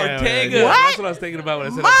 Ortega. What? That's what I was thinking about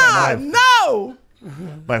when I said that. Ma, no.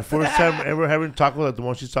 My first time ever having tacos, like the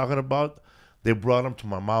one she's talking about, they brought them to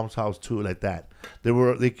my mom's house too, like that. They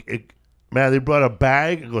brought a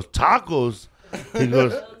bag. It goes tacos. He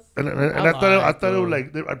goes, and I thought it was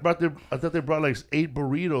like I thought they brought like 8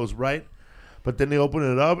 burritos, right? But then they opened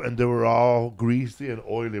it up and they were all greasy and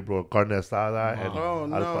oily, bro. Carne asada and Oh,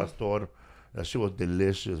 no. al pastor. That shit was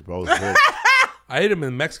delicious, bro. It was good. I ate them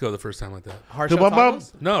in Mexico the first time like that. Hard The shell one mom-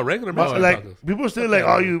 tacos? No, regular But, Mexican like tacos. people say, like,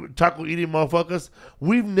 "Oh, you taco eating motherfuckers."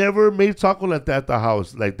 We've never made taco like that at the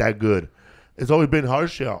house, like that good. It's always been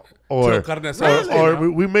hard shell or So, carne asada.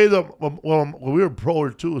 or we made them. Well, we were pro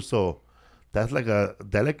too, so that's like a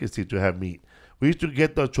delicacy to have meat. We used to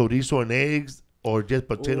get the chorizo and eggs, or just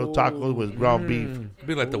potato tacos with ground beef. It'd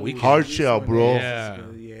be like the weekend. Hard shell, bro. Yeah.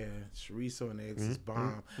 Yeah, chorizo and eggs is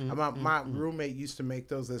bomb. My roommate used to make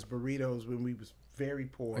those as burritos when we was very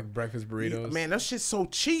poor. Like breakfast burritos. Man, that shit's so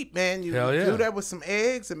cheap, man. You Hell yeah. do that with some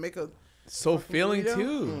eggs and make a so filling burrito.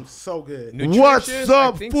 too. So good. What's Nutritious,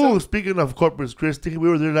 up, I think fool? so. Speaking of Corpus Christi, we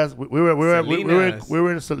were there last. We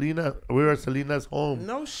were in Selena. We were at Selena's home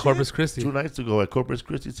No shit. Corpus Christi. 2 nights ago at Corpus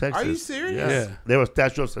Christi, Texas. Are you serious? Yes. Yeah. There was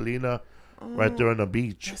statue of Selena. right there on the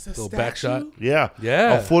beach. That's a Little statue? back shot. Yeah.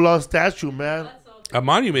 Yeah. A full-on statue, man. That's all. A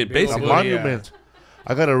monument, A basically. monument.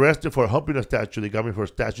 I got arrested for humping a statue. They got me for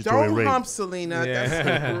statutory Don't rape. hump Selena. Yeah.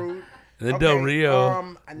 That's so rude. And then Del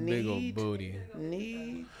Rio. I Big old need booty.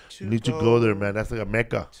 You need to go there, man. That's like a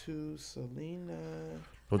mecca. To Selena.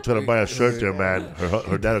 Don't try to buy a shirt there, man.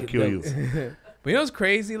 Her dad will kill you. But you know what's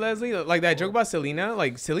crazy, Leslie? Like that joke about Selena.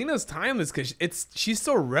 Like Selena's timeless because she's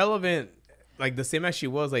so relevant. Like the same as she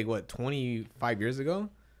was like what 25 years ago.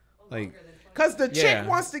 Like Cause the Yeah. chick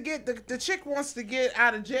wants to get the chick wants to get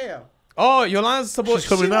out of jail. oh Yolanda's supposed She's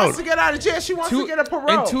coming She out. wants to get out of jail. She wants to get a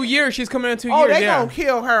parole. in 2 years. She's coming in 2 Oh, years. they yeah. gonna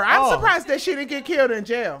kill her. I'm Oh. surprised that she didn't get killed in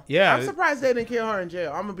jail. Yeah. I'm surprised they didn't kill her in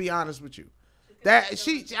jail. I'm gonna be honest with you. That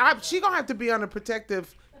she gonna have to be under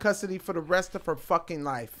protective custody for the rest of her fucking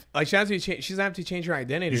life. Like she has to she's gonna have to change her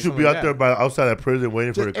identity. You or should be something out there like by outside that prison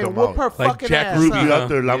waiting for her to And come whoop her out. Like fucking Jack ass Ruby Ruby up. out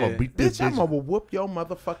there, I'm Yeah. gonna beat this Bitch, I'm bitch. gonna whoop your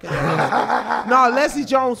motherfucking ass. No, Leslie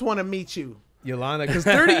Jones want to meet you. that. Yolanda, because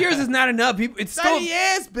 30 years is not enough. People, it's 30 still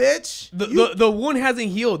years, bitch. the wound hasn't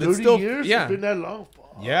healed. It's 30 still years? yeah. It's been that long?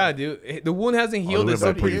 Fuck. Yeah, dude. The wound hasn't healed. they It's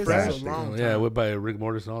went still by pretty years, that's fast. a long Yeah, time. went by Rick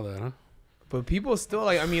Mortis and all that, huh? But people still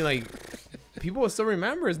like. I mean, like people will still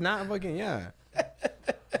remember. It's not fucking yeah.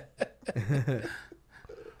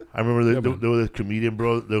 I remember there was this comedian,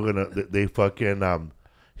 bro. They fucking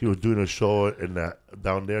he was doing a show in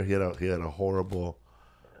down there. He had a horrible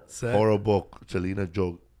Selena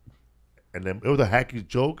joke, and then it was a hacky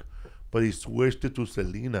joke, but he switched it to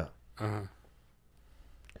Selena. Uh-huh.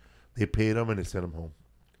 They paid him and they sent him home.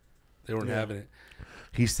 They weren't having it.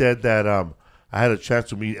 He said that I had a chance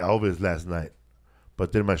to meet Elvis last night,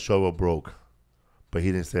 but then my shovel broke. But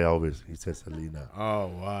he didn't say Elvis. He said Selena. Oh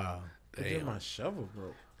wow. Damn. My shovel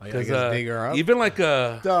broke. Like, I guess dig her up. Even like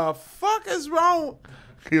The fuck is wrong?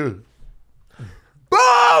 Yeah,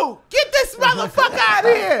 Boo! Get this motherfucker out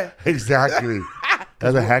of here! exactly.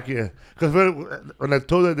 That's a hacky. Because when I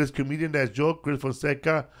told her this comedian that joke, Chris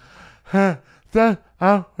Fonseca, that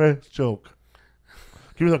outrageous joke.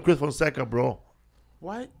 Give me some Chris Fonseca, bro.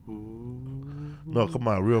 What? No, come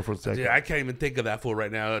on, real Fonseca. Dude, I can't even think of that fool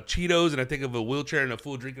right now. Cheetos, and I think of a wheelchair and a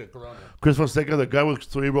fool drinking a Corona. Chris Fonseca, the guy with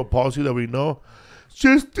cerebral palsy that we know.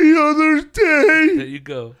 Just the other day, There you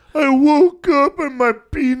go. I woke up and my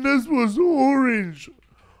penis was orange.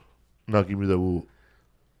 Now give me the woo.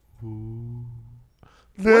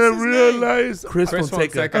 Then I What's his realized Chris Chris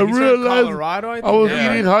Fonseca. Fonseca. I He's from realized Colorado. I I think. was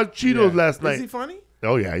Yeah. eating hot Cheetos last Is night. he funny?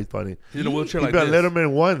 Oh yeah, he's funny. He's in a wheelchair He's like been this.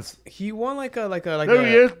 Letterman once. He won like a There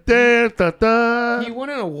he is. Da, da, da. He won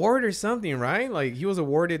an award or something, right? Like he was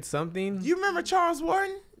awarded something. You remember Charles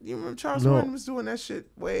Warren? You remember Charles No. Warren was doing that shit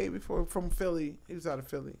way before from Philly. He was out of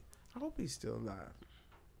Philly. I hope he's still alive.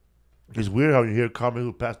 It's weird how you hear comics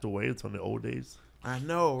who passed away. It's from the old days. I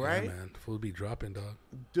know, right? Yeah, man. The fool be dropping, dog.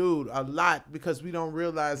 Dude, a lot because we don't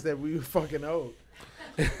realize that we were fucking old.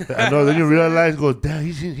 I know. Then you realize, go, damn,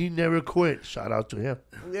 he never quit. Shout out to him.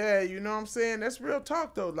 Yeah, you know what I'm saying? That's real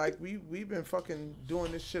talk though. Like we've been fucking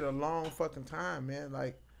doing this shit a long fucking time, man.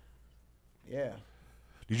 Like, yeah.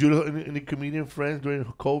 Did you know any comedian friends during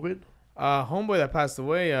COVID? Homeboy that passed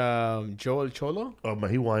away, Joel Cholo. Oh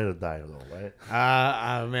man, he wanted to die though,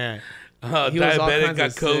 right? Man. He was all Diabetic, kinds got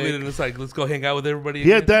of COVID, sick. and it's like, let's go hang out with everybody.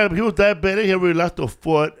 He had again. he was diabetic. He really lost a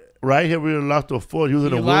foot. Right here, we lost a foot. He was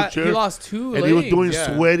in a wheelchair. He lost two and legs. he was doing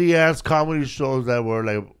yeah. sweaty ass comedy shows that were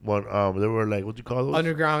like they were like, what do you call those?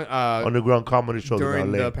 underground comedy shows during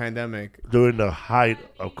in LA the pandemic. during the height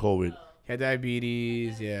of COVID. He had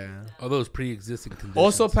diabetes. Yeah. All those pre-existing conditions.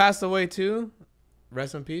 Also passed away too.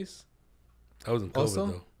 Rest in peace. I was in COVID also?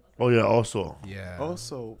 though. Oh yeah, also Yeah.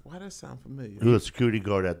 Also, why does that sound familiar? he was a security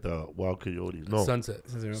guard at the Wild Coyotes. No, Sunset.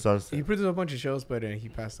 Sunset. He produced a bunch of shows, but he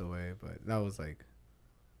passed away. But that was like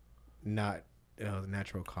not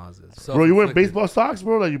natural causes. Bro, you wearing Self-inflicted. baseball socks,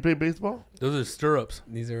 bro? Like you play baseball? Those are stirrups.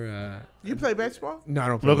 These are You play baseball? no, I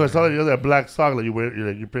don't. No, play because I saw the other black sock like you wear.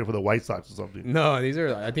 You play for the White Sox or something. No, these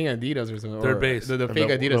are I think Adidas or something. Third or base. The And fake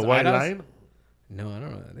Adidas. the white Adidas? line. No, I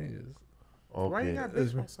don't know. I think it's. Why you Okay. got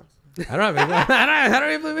baseball socks? I don't know. I don't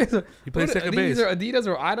even play baseball. You play What, second These base. are Adidas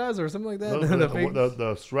or Adidas or something like that. No, The fake-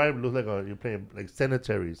 the stripe looks like you're playing like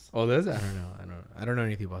cemeteries. Oh, there's I don't know. I don't know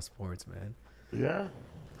anything about sports, man. Yeah.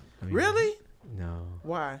 I mean, Really? No.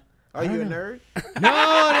 Why? Are you a nerd? No,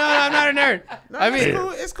 I'm not a nerd. No, I it's mean,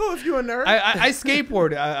 cool. It's cool if you're a nerd. I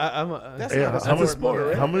skateboard. I'm a. That's Hey, not how a many- sport,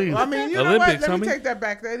 right? how many- Well, I mean, you know Olympics, what? Let me homie. take that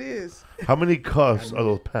back. That is. How many cuffs are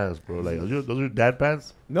those pants, bro? Like those are dad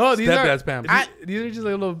pants? No, these Step are dad's pants. these are just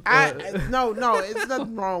like little. No, it's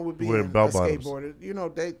nothing wrong with being Wearing a bell bottoms. skateboarder. You know,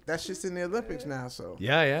 that's just in the Olympics now. So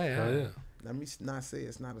yeah. Oh, yeah. let me not say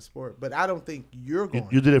it's not a sport, but I don't think you're going.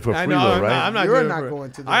 You did it for I free, know, though, I'm right? not, I'm not You're doing not it for-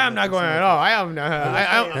 going to the I am not Olympics going or at all. I am not.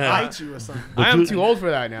 I fight you or something. I am you- too old for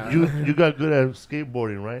that now. You got good at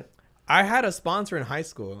skateboarding, right? I had a sponsor in high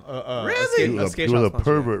school. Really? A skate You shop was a sponsor.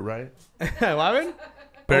 pervert, right? What happened?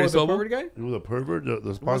 Barry The Sobel? pervert guy? You was a pervert, the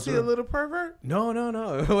Was he sponsor. a little pervert? No.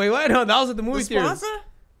 Wait, what? No, that was at the movie The theater. sponsor?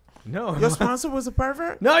 No. Your sponsor was a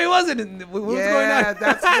pervert? No, he wasn't. What's going on?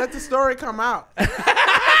 Let the story come out.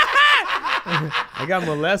 I got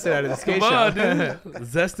molested out of the skate Come on, shop. dude.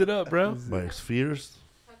 Zest it up, bro. By spheres.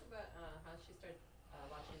 Talk about how she started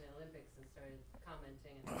watching the Olympics and started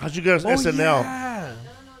commenting. And How'd you guys SNL? Yeah.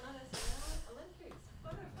 no, not SNL. Olympics.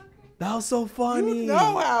 Motherfucker. That was so funny. You know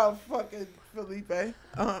how fucking Felipe.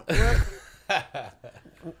 What?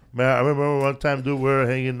 Man, I remember one time, dude, we were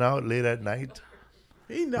hanging out late at night.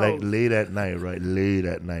 He knows. Like late at night, right? Late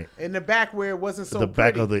at night. In the back where it wasn't so The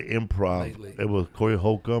back pretty. of the improv. Lately. It was Corey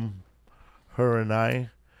Holcomb, her and I,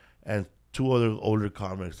 and two other older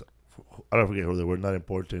comics. I don't forget who they were, not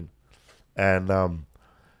important. And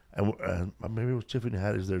maybe it was Tiffany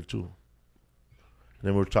Haddish there too. And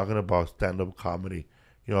then we're talking about stand-up comedy.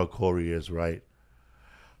 You know how Corey is, right?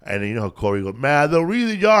 And then you know how Corey goes, man, the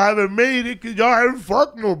reason y'all haven't made it because y'all haven't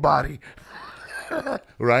fucked nobody.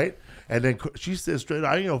 Right? And then she said straight,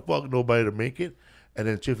 I ain't gonna fuck nobody to make it. And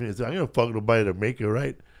then Tiffany said, I ain't gonna fuck nobody to make it,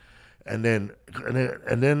 right? And then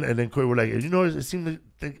Corey were like, you know, it seemed to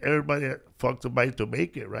think everybody fucked somebody to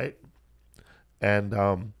make it, right? And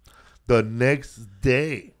the next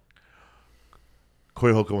day,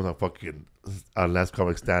 Corey Holcomb was on fucking Last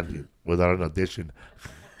Comic Standing without an audition,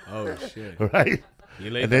 Oh shit. right? You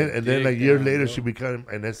laid And then that a dick year down, later, bro. she became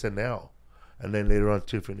an SNL, and then later on,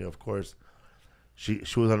 Tiffany, of course, she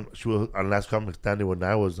was on Last Comic Standing when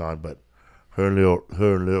I was on, but her and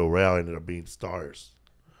Lil Rel ended up being stars.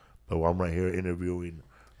 But I'm right here interviewing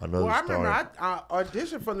another Well, I star. remember I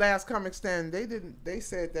auditioned for Last Comic Stand. They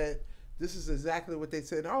said that this is exactly what they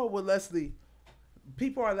said. Oh, well, Leslie,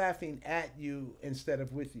 people are laughing at you instead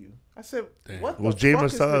of with you. I said, Damn. what Was the Jay fuck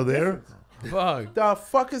is Masala the there? difference? Fuck. The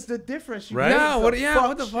fuck is the difference? You Right? piece Yeah. of What? Yeah.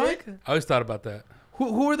 What the shit. fuck? I always thought about that.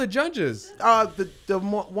 Who are the judges? The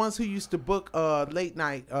ones who used to book late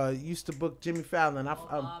night used to book Jimmy Fallon.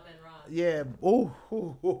 Bob and Ron. Yeah.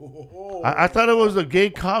 Oh. I thought it was a gay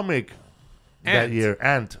comic that Ant. year,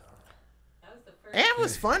 Ant. That was the first. Ant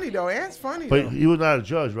was funny though. Ant's funny. But though. he was not a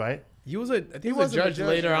judge, right? He was a. I think he was wasn't a judge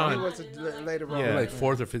later He on. was later on. Yeah. Like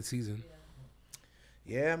fourth or fifth season.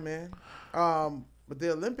 Yeah, man. But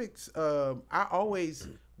the Olympics, I always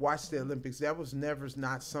watched the Olympics. That was never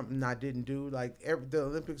not something I didn't do. Like the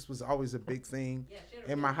Olympics was always a big thing Yeah, she had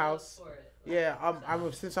a in my real love house. for it. Yeah,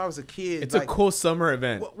 since I was a kid. It's like, a cool summer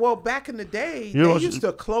event. Well, back in the day, You know, they used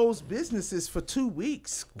to close businesses for 2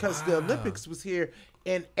 weeks because the Olympics was here,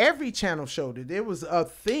 and every channel showed it. It was a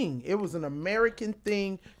thing. It was an American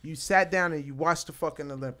thing. You sat down and you watched the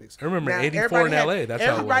fucking Olympics. I remember Now, 84 everybody in had- LA. That's how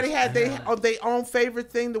it everybody was. had their own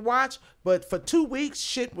favorite thing to watch, but for 2 weeks,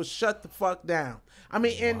 shit was shut the fuck down. I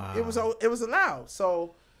mean, and it was allowed.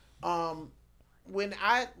 So, when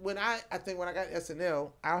I think when I got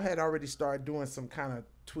SNL, I had already started doing some kind of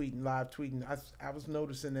live tweeting. I was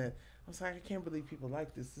noticing that I was like, I can't believe people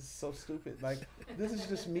like this. This is so stupid. Like, this is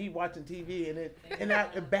just me watching TV, and I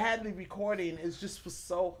badly recording. It just was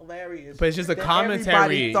so hilarious. But it's just a that commentary.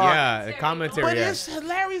 everybody thought- Yeah, a commentary. But Yeah. it's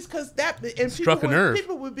hilarious because that and Struck a nerve.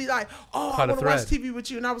 people would be like, "Oh, I Caught a want to watch thread. TV with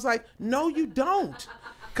you," and I was like, "No, you don't."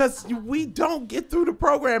 Because we don't get through the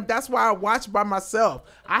program. That's why I watch by myself.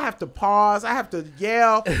 I have to pause. I have to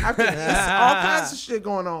yell. It's all kinds of shit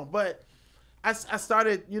going on. But I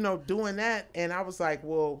started, doing that. And I was like,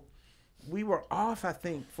 well, we were off, I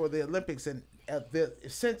think, for the Olympics. And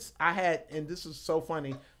since I had, and this was so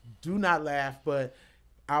funny, do not laugh, but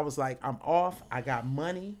I was like, I'm off. I got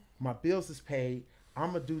money. My bills is paid.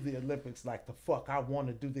 I'm gonna do the Olympics like the fuck I want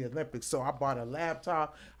to do the Olympics. So I bought a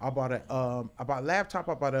laptop. I bought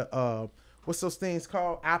a what's those things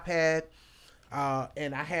called? iPad.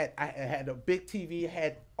 And I had a big TV. I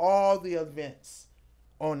had all the events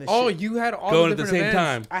on the Oh, shit. you had all Going the at the different same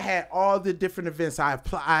events. time. I had all the different events.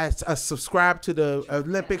 I subscribed to the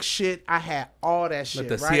Olympic shit. I had all that shit.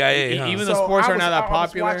 the right? CIA, huh? Even though sports are not that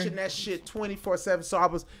popular. I was watching that shit 24/7. So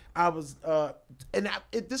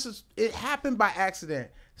it happened by accident.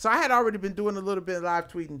 So I had already been doing a little bit of live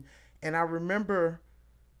tweeting, and I remember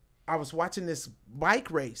I was watching this bike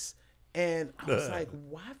race, and I was like,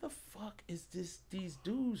 why the fuck is these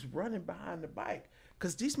dudes running behind the bike?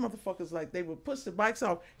 Because these motherfuckers, like, they would push the bikes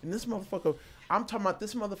off, and this motherfucker, I'm talking about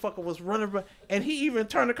this motherfucker was running, and he even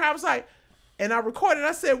turned the car. I was like, and I recorded,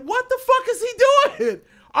 I said, what the fuck is he doing?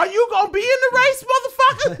 Are you gonna be in the race,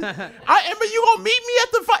 motherfucker? Are you gonna meet me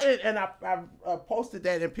at the fight? And I posted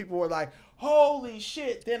that, and people were like, "Holy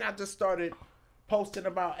shit!" Then I just started posting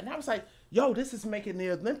about, and I was like, "Yo, this is making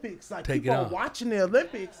the Olympics. Like people are watching the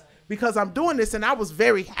Olympics because I'm doing this," and I was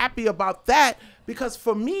very happy about that because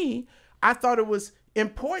for me, I thought it was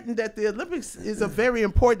important that the Olympics is a very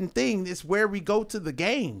important thing. It's where we go to the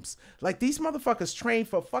games. Like these motherfuckers train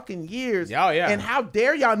for fucking years. Yeah. And how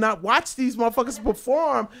dare y'all not watch these motherfuckers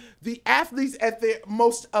perform? The athletes at their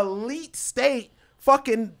most elite state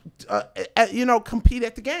fucking, compete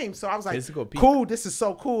at the games. So I was like, cool, this is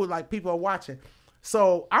so cool. Like people are watching.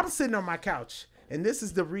 So I'm sitting on my couch and this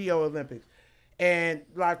is the Rio Olympics and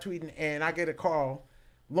live tweeting and I get a call.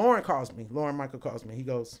 Lauren Michael calls me. He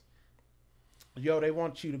goes, "Yo, they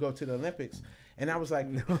want you to go to the Olympics." And I was like,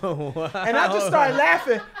 no. And I just started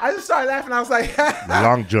laughing. I was like,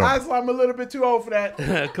 long jump. I'm a little bit too old for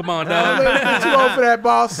that. Come on, I'm a dog. little bit too old for that,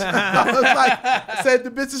 boss. I said, the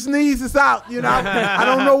bitch's sneeze is out. I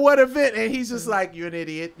don't know what event. And he's just like, "You're an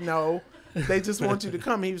idiot. No, they just want you to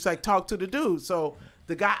come." He was like, "Talk to the dude." So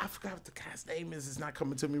the guy, I forgot what the guy's name is. It's not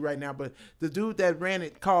coming to me right now. But the dude that ran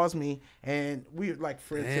it calls me, and we're like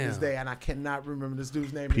friends to this day. And I cannot remember this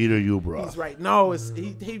dude's name. Peter Ubroff. He's right. No,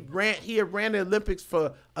 he had ran the Olympics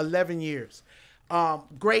for 11 years.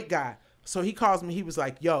 Great guy. So he calls me. He was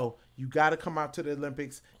like, "Yo, you got to come out to the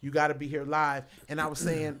Olympics. You got to be here live." And I was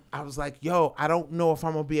like, "Yo, I don't know if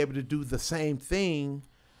I'm gonna be able to do the same thing,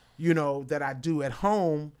 that I do at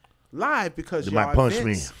home live because They might punch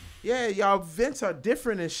me. Yeah, y'all events are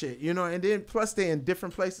different and shit, and then plus they're in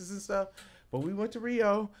different places and stuff. But we went to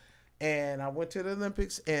Rio and I went to the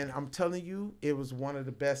Olympics and I'm telling you, it was one of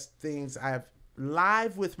the best things I've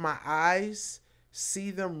live with my eyes,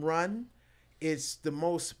 see them run. It's the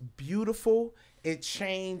most beautiful. It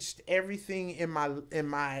changed everything in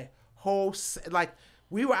my whole, like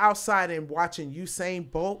we were outside and watching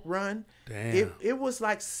Usain Bolt run. Damn. It was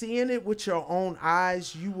like seeing it with your own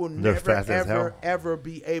eyes. You will never, ever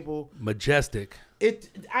be able. Majestic.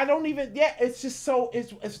 It's just so,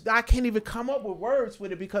 I can't even come up with words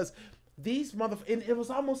with it because these motherfuckers, it was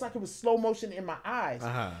almost like it was slow motion in my eyes.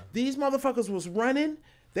 Uh-huh. These motherfuckers was running.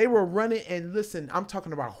 They were running and listen, I'm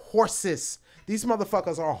talking about horses. These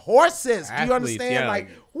motherfuckers are horses. Do you understand? Yeah. Like,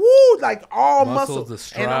 woo, like all Muscles,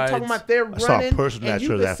 muscle. the And I'm talking about they're I saw a running. person And you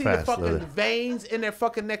natural can that see fast, the fucking really. veins in their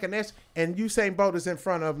fucking neck and Usain Bolt is in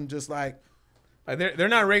front of them just like. They're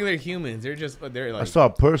not regular humans. They're I like. saw a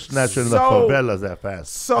person natural in the favelas that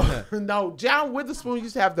fast. So no, John Witherspoon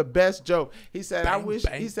used to have the best joke. He said, Bang, "I wish."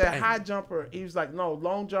 bang, He said, bang. "High jumper." He was like, "No,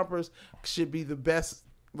 long jumpers should be the best.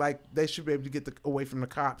 Like they should be able to get away from the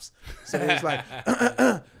cops." So he was like,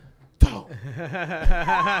 "Dog."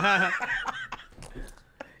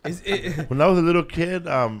 When I was a little kid,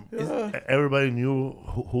 everybody knew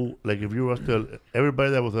who like if you were still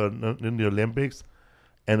everybody that was in the Olympics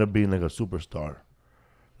ended up being like a superstar.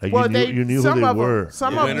 Like you knew who they were.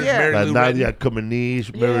 Some of them, Winners, yeah. Mary Like Lou Nadia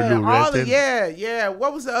Comaneci, Mary Lou all Retton. yeah.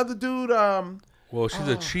 What was the other dude? Well, she's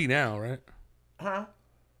a she now, right? Huh?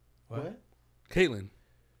 What? Caitlyn.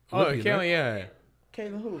 Oh, Olympian, Kelly, right? yeah.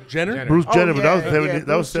 Caitlyn who? Jenner? Bruce Jenner, but that was Bruce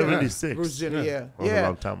that was Jenner. 76. Bruce Jenner, yeah. That was a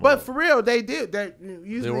long time But ago. for real, they did. They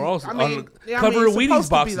usually, were also I mean, on the cover of it's Wheaties supposed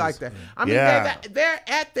to boxes. be like that. I mean, Yeah. they're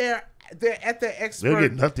at their expert. They'll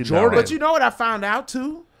get nothing Jordan. now. But you know what I found out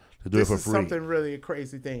too? To do it for is free. something really a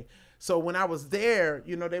crazy thing. So when I was there,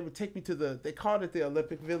 they would take me to they called it the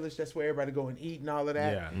Olympic Village. That's where everybody go and eat and all of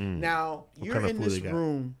that. Yeah. Now you're kind of in food this they got?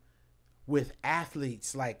 room with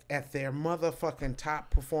athletes like at their motherfucking top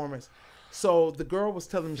performance. So the girl was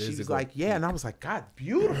telling me, she was like, yeah. And I was like, God,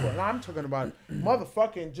 beautiful. And I'm talking about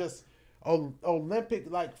motherfucking just Olympic,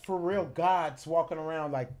 like for real gods walking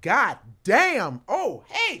around like, God damn. Oh,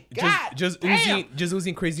 hey, God. Just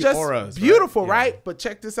oozing crazy Just auras. beautiful, Yeah. right? But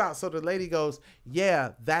check this out. So the lady goes,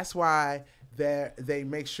 yeah, that's why they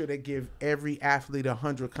make sure they give every athlete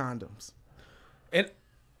 100 condoms. And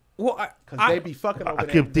well, Because they be fucking over I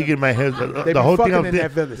there. keep thinking in my head, They the be whole thing fucking I'm in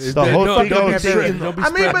that thinking, village. the whole thing fucking I'm in that village. thinking, I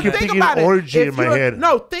mean, but I keep think thinking about it. orgy If in my you're- head.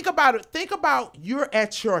 No, think about it. Think about you're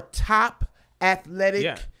at your top athletic.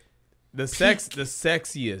 Yeah. The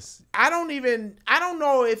sexiest. I don't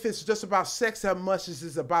know if it's just about sex as much as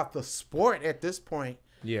it's about the sport at this point.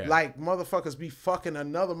 Yeah. Like motherfuckers be fucking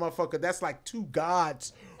another motherfucker. That's like two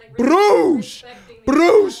gods. Like Bruce, respecting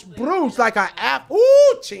the athlete. like a app.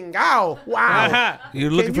 Ooh, chingao. Wow.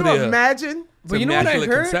 You're looking Can for you the imagine? But you know what I Immaculate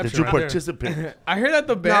heard? Conception Did you right there. participate? I heard that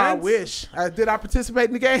the No, I bands. wish. Did I participate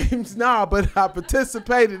in the games? No, but I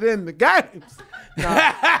participated in the games.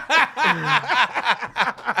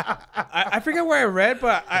 I forget where I read,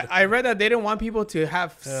 but I read that they didn't want people to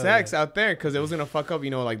have sex out there because it was gonna fuck up,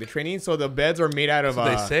 like the training. So the beds are made out of.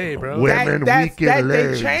 They say, bro. Women weekend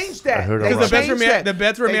legs. They changed that. I heard They about Because that. the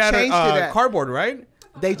beds were made out of cardboard, right?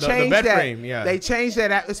 They changed bed that. frame, yeah. They changed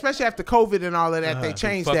that, especially after COVID and all of that. They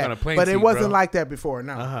changed Fuck on a that, plane but it seat, wasn't bro. like that before.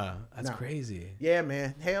 No. That's No. crazy. Yeah,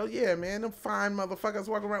 man. Hell yeah, man. Them fine motherfuckers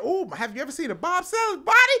walking around. Ooh, have you ever seen a bobsledder's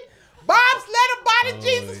body? Bobsledder body,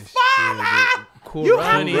 Jesus Father. Cool You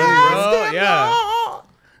have running, blessed bro. him, Yeah. Lord.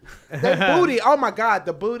 The booty. Oh my God,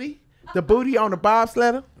 the booty. The booty on the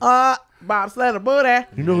bobsledder. Bobsledder booty.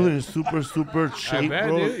 You know who's in super shape, bet,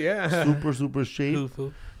 bro? dude, yeah. Super shape.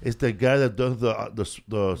 Foo-foo. It's the guy that does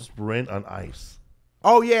the sprint on ice.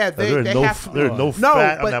 Oh yeah, they There's have. no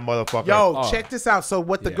fat on that motherfucker. Yo, check this out. So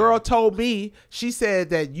what the girl told me, she said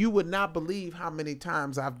that you would not believe how many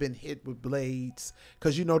times I've been hit with blades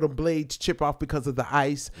because the blades chip off because of the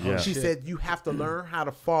ice. Yeah. She said you have to learn how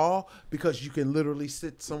to fall because you can literally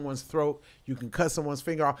slit someone's throat, you can cut someone's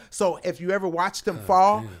finger off. So if you ever watch them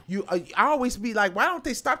fall, I always be like, why don't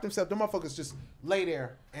they stop themselves? Them motherfuckers just lay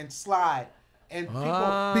there and slide. And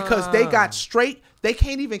people, because they got straight, they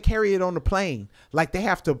can't even carry it on the plane. Like they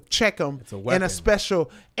have to check them in a special.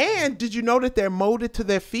 And did you know that they're molded to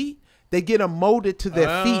their feet? They get them molded to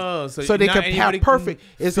their feet, so they can have perfect.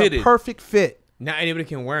 It's a perfect fit. Not anybody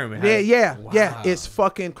can wear them. Yeah. Wow. It's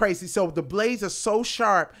fucking crazy. So the blades are so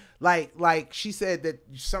sharp. Like she said that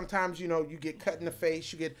sometimes you get cut in the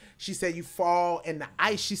face. She said you fall in the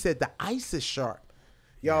ice. She said the ice is sharp.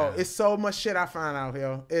 Yo, it's so much shit I found out,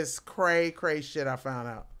 yo. It's crazy shit I found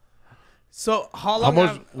out. So how How long?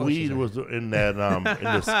 much weed was in that in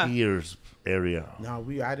the skiers area? No,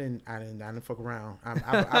 I didn't fuck around.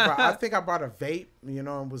 I think I bought a vape,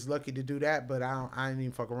 and was lucky to do that, but I didn't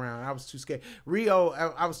even fuck around. I was too scared. Rio,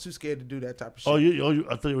 I was too scared to do that type of shit. I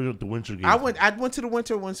thought you were at the winter game. I went to the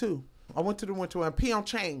winter one too. I went to the winter one.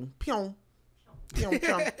 Pyeongchang.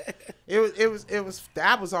 It was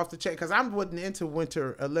that was off the chain because I wasn't into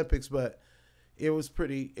Winter Olympics, but it was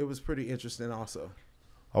pretty interesting also.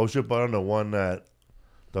 I was just on the one that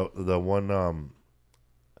the one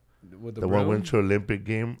Winter Olympic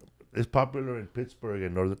game. It's popular in Pittsburgh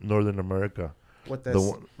and Northern America. What that's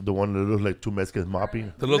the one that looks like two Mexicans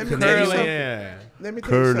mopping. The little Let me tell you Canadian. something. Yeah. Let me tell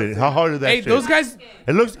you Curling. something. How hard is that? Hey, shit? those guys.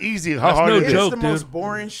 It looks easy. How That's hard no is It's it? joke. the dude. most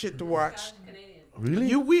boring shit to watch.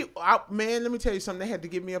 Really? Man, let me tell you something. They had to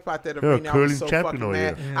get me up out that You're a arena. I was curling so champion fucking over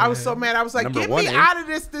mad. here. I was so mad. I was like, Number get one, me eh? out of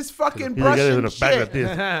this fucking You gotta get in brushing the back like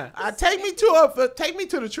shit. this. Take me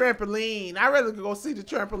to the trampoline. I'd rather go see the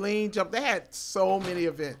trampoline jump. They had so many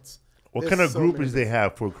events. What There's kind of so group many is they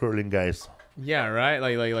have for curling guys? Yeah, right.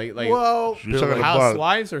 Like. Well, You're talking about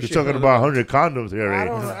housewives or you're shit? talking about 100 condoms here. I Eh?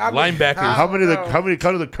 don't know. Linebackers. How many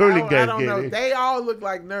condoms the curling I guys don't get? know. Eh? They all look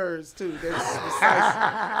like nerds too. They're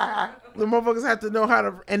precise. The motherfuckers have to know how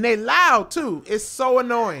to, and they loud too. It's so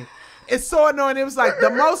annoying. It was like the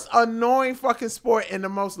most annoying fucking sport and the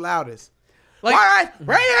most loudest. Like- all right,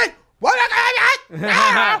 ready?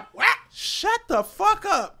 Shut the fuck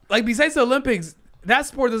up. Like besides the Olympics, that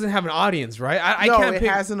sport doesn't have an audience, right? I No, can't it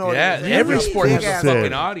pick. has an Yeah, audience. every It's sport big has a ass Sick.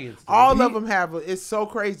 fucking audience. dude. All of them have. It's so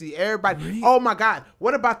crazy. Everybody. Oh my God.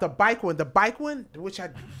 What about the bike one? The bike one, which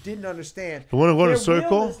I didn't understand. The one that goes in a Their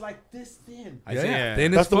circle? wheel is like this thin. Yeah.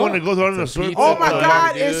 Then That's it's the one fun. that goes around in a It's a circle. pizza. Oh my Oh,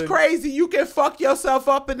 God, dude. it's crazy. You can fuck yourself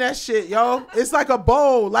up in that shit, yo. It's like a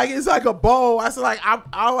bowl. It's like a bowl. I said,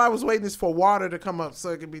 all I was waiting is for water to come up so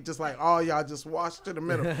it could be just like all y'all just wash to the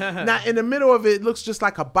middle. Now, in the middle of it looks just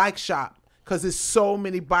like a bike shop because there's so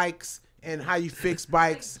many bikes and how you fix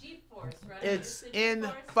bikes. It's in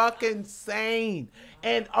fucking insane.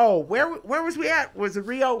 And where was we at? Was it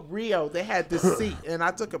Rio? Rio. They had this seat, and I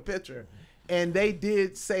took a picture, and they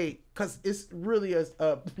did say, because it's really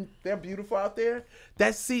they're beautiful out there.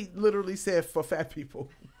 That seat literally said for fat people.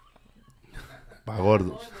 Pa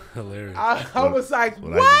gordos. Hilarious. I was like,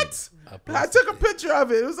 what I what? I took a picture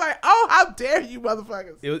of it. It was like, oh, how dare you,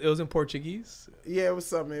 motherfuckers? It was in Portuguese. Yeah, it was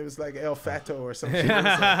something. It was like El Fato or something. It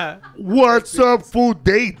was like, What's up, food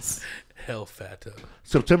dates? Hell fato.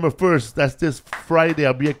 September 1st, that's this Friday.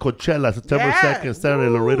 I'll be at Coachella. September yeah. 2nd, Saturday,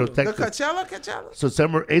 Woo. Laredo, The Texas. Coachella.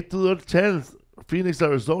 September 8th to the 10th, Phoenix,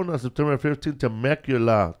 Arizona. September 15th,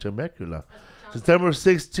 Temecula. September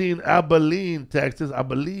 16th, Abilene, Texas. I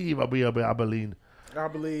believe I'll be Abilene. I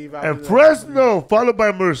believe. And Fresno, followed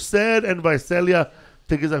by Merced and Visalia.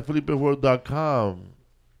 Tickets at FelipeWorld.com.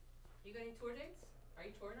 You got any tour dates? Are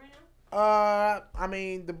you touring right now? I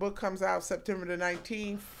mean, the book comes out September the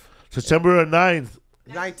 19th. September 9th,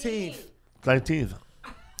 19th.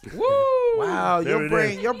 Woo! Wow, There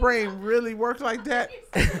it your brain really worked like that.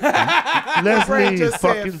 Brain Leslie just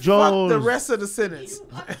fucking said, Jones. Fuck the rest of the sentence.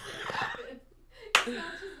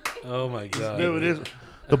 Oh my god. There it is.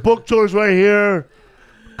 The book tour's right here.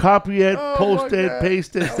 Copy it, post it,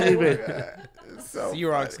 paste it, save it. So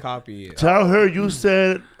Xerox copy. Tell her you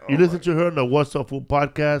said you listened to her on the What's Up Food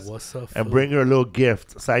podcast. What's up? And bring her a little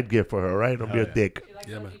gift, side gift for her, right? Don't be a dick. She likes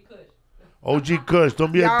Yeah, OG man. Kush. OG Kush,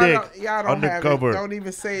 don't be a dick. Y'all don't Undercover. have it. Don't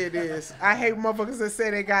even say it is. I hate motherfuckers that say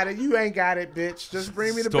they got it. You ain't got it, bitch. Just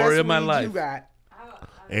bring me the Story best of my weed life. you got.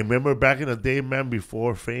 Hey, remember back in the day, man,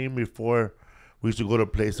 before fame, before we used to go to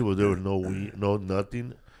places where there was no weed, no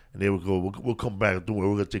nothing, and they would go, we'll come back, don't worry,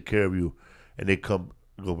 we're going to take care of you. And they come,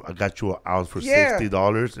 go, I got you an ounce for $60,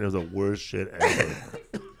 and it was the worst shit ever.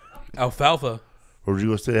 Alfalfa.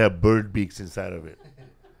 Rodrigo said it had bird beaks inside of it.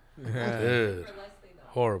 Ugh. For Leslie, though.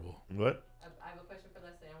 Horrible. What? I have a question for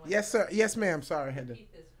Leslie. I want Yes, sir. Yes, ma'am. Sorry, Heather.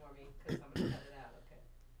 repeat this for me because I'm gonna cut it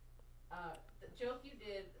out. Okay. The joke you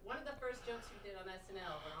did. One of the first jokes you did on SNL.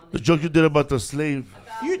 Were on The joke you did about the slave.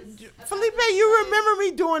 about You, about Felipe, the you slave. remember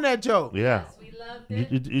me doing that joke? Yeah. Yes, we loved You,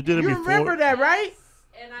 it. you did it You before. remember that, right?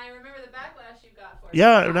 And I remember the backlash you got for it.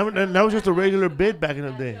 Yeah, and that was just a regular bit back in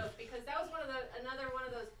the day. Joke, because that was another one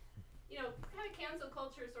of those, kind of cancel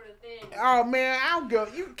culture sort of thing. Oh man, I'll go.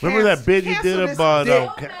 You Remember that bit you cancel did this about, dick.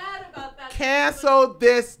 So mad about that. Cancel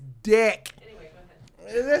this dick. Anyway, go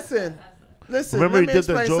ahead. Listen. Remember let you me did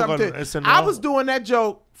that explain joke on something. SNL? I was doing that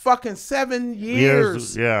joke fucking 7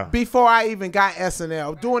 years yeah. before I even got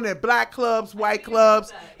SNL. Doing it black clubs, white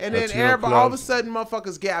clubs, and then Latino everybody, all of a clubs. sudden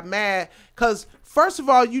motherfuckers got mad because first of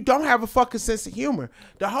all, you don't have a fucking sense of humor.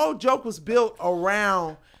 The whole joke was built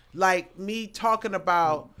around like me talking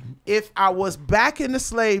about if I was back in the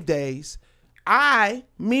slave days,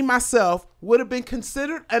 myself, would have been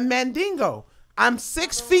considered a mandingo. I'm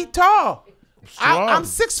 6 feet tall. I'm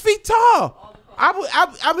 6 feet tall.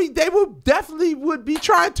 I mean, they would definitely be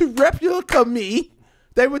trying to replica me.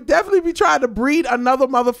 They would definitely be trying to breed another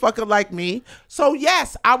motherfucker like me. So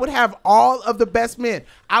yes, I would have all of the best men.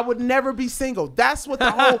 I would never be single. That's what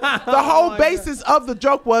the whole basis of the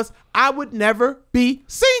joke was. I would never be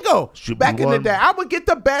single. Should Back be in the one- day, I would get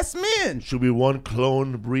the best men. Should be one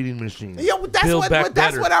clone breeding machine. Yeah, that's Build what back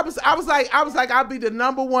that's better. what I was like I'll be the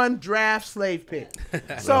 #1 draft slave pick.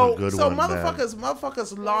 So good one, man.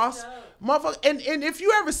 motherfuckers lost. And if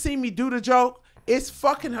you ever see me do the joke, it's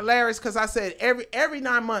fucking hilarious because I said every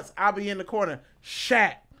 9 months I'll be in the corner.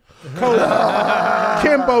 Shaq, Kobe,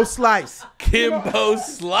 Kimbo Slice. Kimbo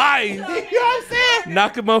Slice. You know what I'm saying?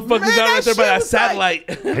 Knocking motherfuckers Man, out right that there by shit that was satellite.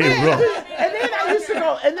 Hey, bro.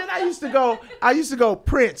 And then I used to go,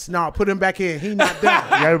 Prince. No, put him back in. He not down.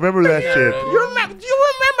 Yeah, I remember that shit. You remember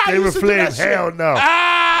I Favorite used to do that flame? shit. Hell no.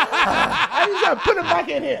 I used to put him back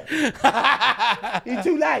in here. He's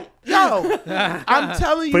too light. Yo, I'm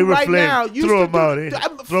telling you Favorite right flame. now. Used Throw to him out, eh?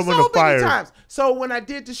 Throw him in the fire. Times. So when I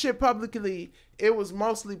did the shit publicly, it was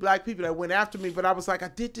mostly black people that went after me. But I was like, I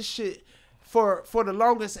did this shit for the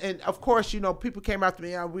longest, and of course, people came after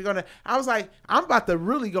me. I was like, I'm about to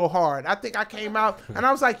really go hard. I think I came out and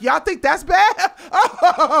I was like, y'all think that's bad?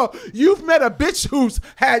 Oh, you've met a bitch who's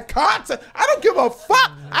had content. I don't give a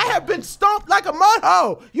fuck. I have been stomped like a mud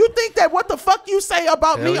hole. You think that what the fuck you say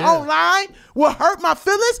about me yeah. online will hurt my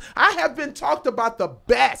feelings? I have been talked about the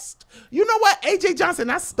best. You know what? AJ Johnson,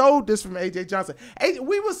 I stole this from AJ Johnson. He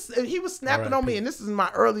was snapping on me, and this is in my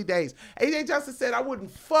early days. AJ Johnson said I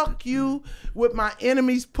wouldn't fuck you with my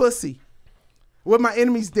enemy's pussy, with my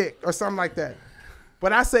enemy's dick, or something like that.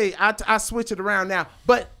 But I say I switch it around now.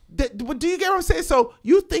 But do you get what I'm saying? So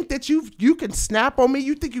you think that you can snap on me?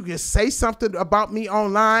 You think you can say something about me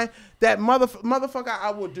online? That motherfucker,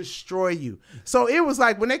 I will destroy you. So it was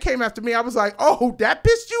like when they came after me, I was like, oh, that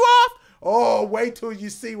pissed you off? Oh, wait till you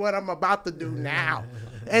see what I'm about to do now.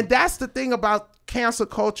 And that's the thing about cancel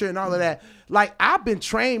culture and all of that. Like, I've been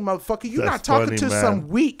trained, motherfucker. You're not That's talking funny, to man. some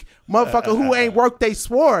weak motherfucker who ain't worked they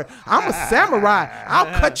sword. I'm a samurai.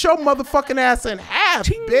 I'll cut your motherfucking ass in half,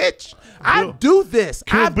 bitch. I do this.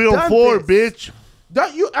 Kill I've Bill done 4, this. bitch.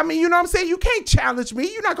 Don't you? I mean, you know what I'm saying? You can't challenge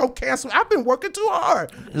me. You're not gonna cancel. I've been working too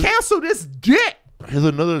hard. Cancel this dick. Here's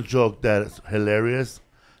another joke that's hilarious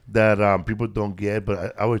that people don't get,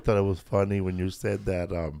 but I always thought it was funny when you said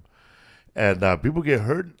that. And people get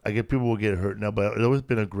hurt. I get people will get hurt now, but it's always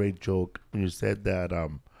been a great joke when you said that.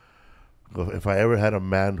 If I ever had a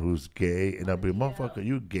man who's gay, and I'd be, motherfucker,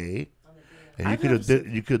 you gay, and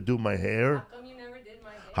you could do my hair. How come you never did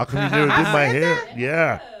my hair? How come you never did my hair?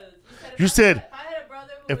 Yeah. You said,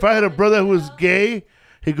 if I had a brother who was gay,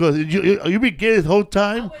 he goes, you be gay this whole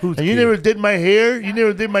time? And you gay? never did my hair? You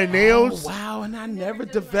never did my nails? Oh, wow, and I never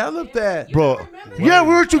developed that. Bro, yeah,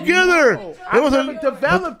 we were together. It I was never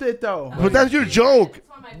developed it though. but that's your joke.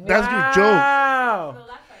 That's your joke. Wow.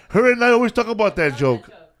 Her and I always talk about that joke.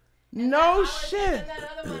 No shit. And that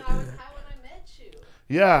other one, I was high when I met you.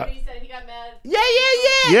 Yeah. When he said he got mad.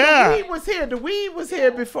 Yeah. The weed was here. The weed was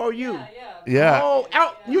here before you. Yeah. Oh,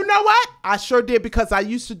 you know what? I sure did because I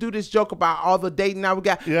used to do this joke about all the dating I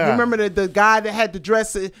got. Yeah. You remember the guy that had the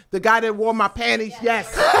dress, the guy that wore my panties?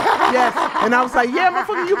 Yes. Yes. And I was like, yeah,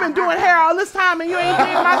 motherfucker, you been doing hair all this time and you ain't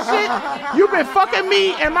did my shit? You been fucking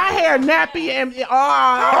me and my hair nappy and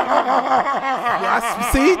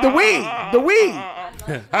see the weed.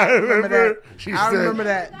 I remember that. she I said, remember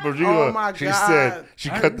that. Rodrigo, Oh my she God. said she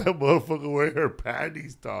cut that motherfucker wearing her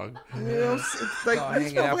panties, dog. You know, like hanging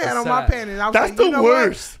these out people had on my beside. panties. I was That's like, the you know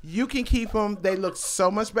worst. What? You can keep them. They look so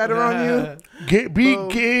much better on you. Be Boom.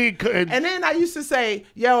 gay. And then I used to say,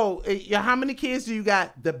 yo, how many kids do you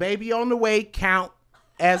got? The baby on the way count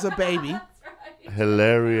as a baby.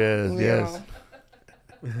 Hilarious, Yeah.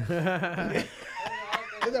 yes.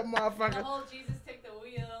 That motherfucker. The whole Jesus take the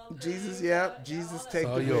wheel. Jesus, yep. Jesus take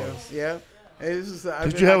all the wheel. yours. Yep.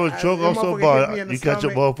 Did you have a joke also about you catch a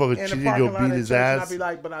motherfucker cheating, you'll beat his And I'll ass? be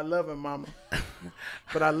like, but I love him, mama.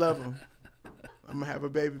 But I love him. I'm going to have a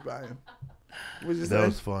baby by him. What'd you That say?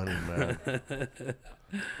 was funny, man.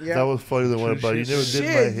 Yeah. That was funny. The one about you never did my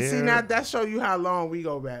Shit. hair. See, now that show you how long we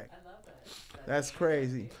go back. I love that. That's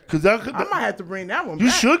crazy. Cause that, I might have to bring that one you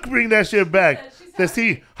back. should bring that shit back. She said- Let's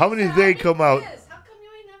see how many they come out. How come you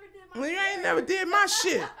ain't never did my Well, you ain't never did my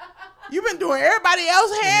shit. You been doing everybody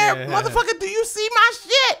else's hair. Yeah. Motherfucker, do you see my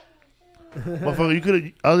shit? Motherfucker, you could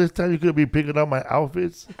have all this time you could be picking out my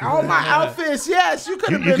outfits. All my outfits, yes. You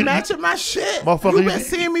could have You been could- matching my shit. Motherfucker, You you been could-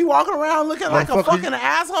 seeing me walking around looking like a Motherfucker, fucking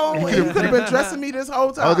asshole. And you could have been dressing me this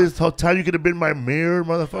whole time. All this whole time you could have been my mirror,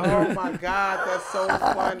 motherfucker. Oh my God, that's so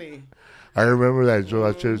funny. I remember that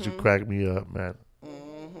joke. That shit used to crack me up, man.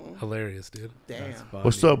 Hilarious, dude. Damn.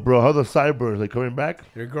 What's up, bro? How the sideburns? They coming back?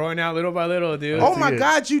 They're growing out little by little, dude. Oh see my it.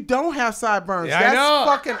 God, you don't have sideburns. Yeah, I That's know.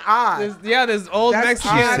 fucking odd. This old That's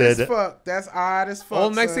Mexican odd as said- fuck. That's odd as fuck.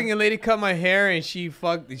 old son. Mexican lady cut my hair and she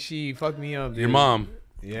fucked me up, dude. Your mom.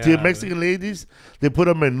 Yeah. The Mexican ladies, they put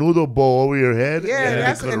a menudo bowl over your head. Yeah, and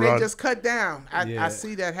that's they cut and they around. just cut down. I Yeah.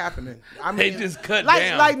 see that happening. I They mean, just cut like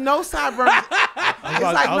down. like no sideburns. It's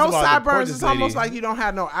like I was no about to report sideburns. this It's almost lady. like you don't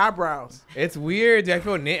have no eyebrows. It's weird. Dude. I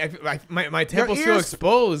feel like my temples feel ears-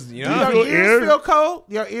 exposed. You know, Your feel ears air? feel cold.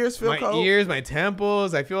 Your ears feel my cold. ears, my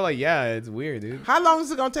temples. I feel like it's weird, dude. How long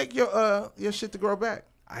is it gonna take your shit to grow back?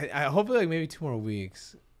 I hopefully like maybe 2 more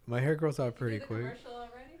weeks. My hair grows out pretty the quick. commercial already?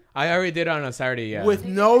 I already did it on a Saturday. Yeah. With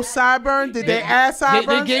no sideburn? Did they add they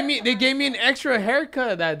sideburns? gave me an extra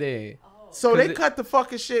haircut that day. So they 'cause cut the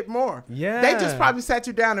fucking shit more. Yeah. They just probably sat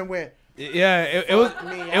you down and went. Yeah, it was.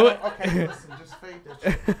 Me, It was. okay, listen, just fade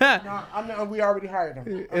that shit. No, I know we already hired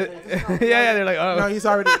him. Okay, yeah, they're like, oh. No, he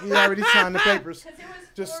already signed the papers. 'Cause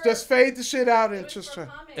it was Just fade the shit out and just try.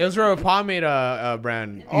 It was from a pomade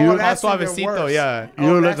brand. Oh, that's even Suavecito, worse. yeah. You're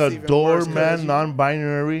Oh, like that's a even worse, 'cause doorman, you-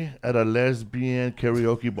 non-binary at a lesbian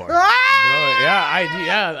karaoke bar. Bro,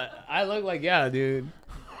 yeah, I look like dude.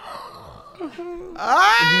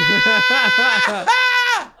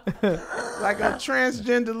 Like a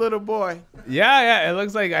transgender little boy. Yeah, it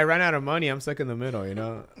looks like I ran out of money. I'm stuck in the middle, you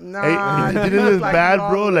know. Nah, Hey, you did it look is like bad, you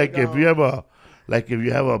bro? all Like if gone.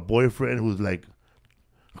 you have a boyfriend who's like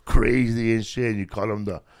crazy and shit, and you call him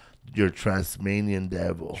your Transmanian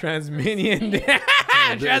devil. Transmanian.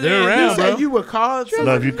 They're around, You bro. said you would call it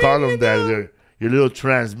No, if you call him that, they're your little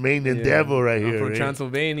Transmanian devil right I'm here. from eh?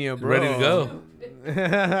 Transylvania, bro. Ready to go.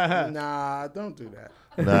 Nah, don't do that.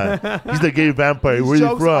 Nah, he's the gay vampire. These Where you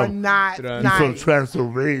jokes are from? not He's He's nice. from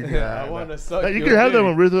Transylvania. I want to suck. Nah, you your can have that dick.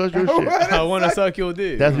 one, Rizo. That's your shit. I want to suck your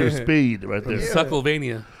dick. That's your speed right there.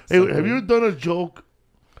 Suckylvania. Hey, have you ever done a joke?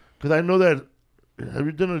 Because I know that. Have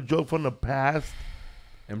you done a joke from the past?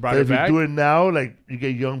 And brought That it if you back. do it now, like you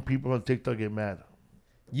get young people on TikTok get mad.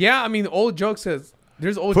 Yeah, I mean, old jokes says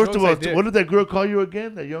there's old First jokes of all, I did. what did that girl call you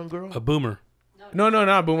again? That young girl? A boomer. No,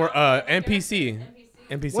 not boomer. NPC.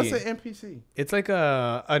 NPC. What's an NPC? It's like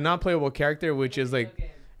a non-playable character, which is like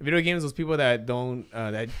video games. Those people that don't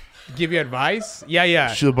that give you advice.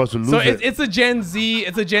 Yeah. She's about to lose So it. it's a Gen Z.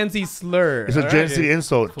 It's a Gen Z slur. It's a Gen Z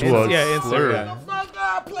insult to us. Yeah, it's Slur. yeah. Fuck,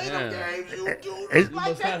 I play them games. You do It's-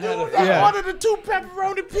 like that dude had that Yeah. ordered the 2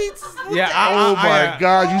 pepperoni pizzas. Yeah, Oh my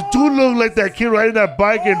God! You do look like that kid riding that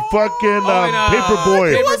bike in fucking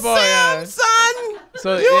Paperboy. You a Paperboy, yeah. Sam, son.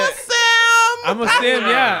 So You yeah, a Sam. I'm a sim.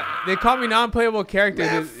 Yeah, they call me non-playable character.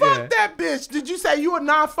 Man, dude. fuck Yeah. that bitch. Did you say you a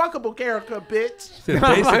non-fuckable character, bitch?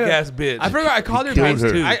 Basic ass bitch. I forgot. I called her killed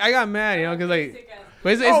bitch. her. I got mad, you know, because like,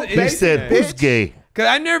 but it's, Oh, it's, He basic said, bitch. "Who's gay?" Cause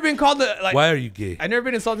I've never been called like. Why are you gay? I've never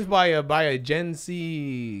been insulted by a Gen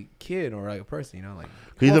Z kid or like a person. You know, like.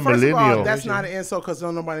 He's a first of all, millennial. that's not an insult because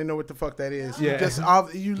don't nobody know what the fuck that is. Yeah.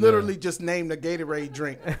 You literally just named a Gatorade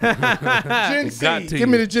drink. Gen Z. Got to Give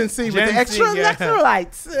me you. the Gen Z with Gen the Z, extra yeah.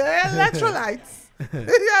 electrolytes. Electrolytes.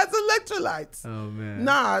 It has electrolytes. Oh man.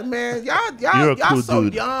 Nah, man, y'all You're a cool so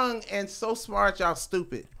dude. young and so smart. Y'all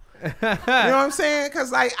stupid. You know what I'm saying?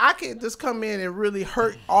 Because like I could just come in and really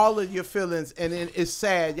hurt all of your feelings, and then it's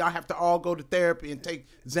sad. Y'all have to all go to therapy and take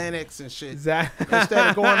Xanax and shit instead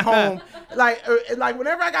of going home. Like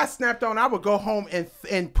whenever I got snapped on, I would go home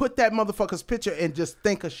and put that motherfucker's picture and just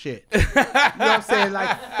think of shit. You know what I'm saying?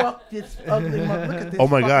 Like fuck this ugly mother. Look at this. Oh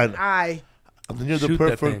my fucking God. eye. You're the Shoot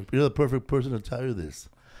that thing. perfect. You're the perfect person to tell you this.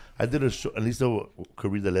 I did a show. At least I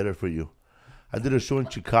could read the letter for you. I did a show in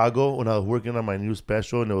Chicago when I was working on my new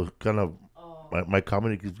special, and it was kind of my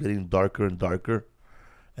comedy keeps getting darker and darker,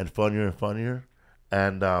 and funnier and funnier.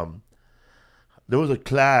 And there was a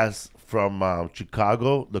class from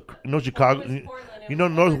Chicago. Chicago. You know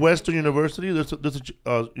Northwestern University. There's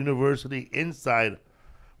a university inside.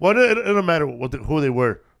 Well, it don't matter who they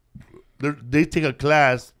were. They take a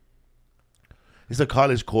class. It's a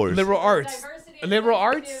college course. Liberal arts. Liberal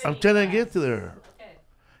arts. I'm trying to get to there. Okay.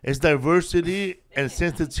 It's diversity and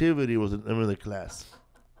sensitivity was the name of the class.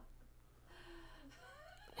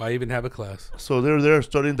 Why even have a class? So they're there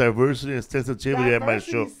studying diversity and sensitivity at my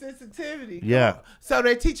show. Sensitivity. Yeah. So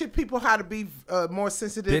they're teaching people how to be more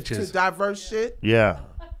sensitive to Bitches. diverse shit. Yeah.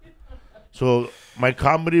 So my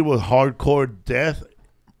comedy was hardcore death,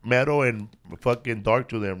 metal, and fucking dark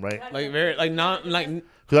to them, right? Like very like not like.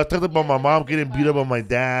 Because I talked about my mom getting beat up by my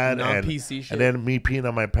dad. Non-PC and, shit. and then me peeing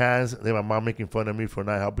on my pants. And then my mom making fun of me for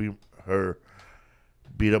not helping her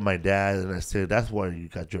beat up my dad. And I said, that's why you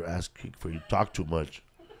got your ass kicked for you talk too much.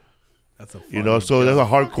 That's a You know, so that's a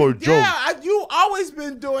hardcore joke. Yeah, you always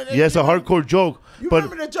been doing it. Yeah, it's a You hardcore joke. But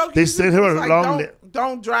remember the joke they you sent used? her It was a like, long...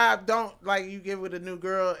 don't drive, don't, like, you get with a new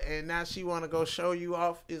girl and now she want to go show you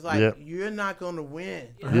off. It's like, Yeah. you're not going to win.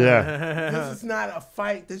 Yeah. This is not a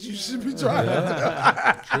fight that you should be trying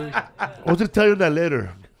to What did it tell you in that letter?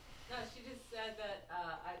 No, she just said that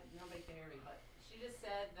nobody can hear me, but she just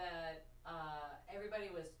said that everybody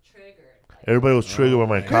was triggered. Like, Everybody was triggered by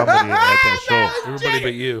my comedy at that show. Everybody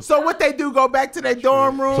but you. So what they do, go back to their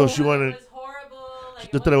dorm room? So she it wanted... was horrible.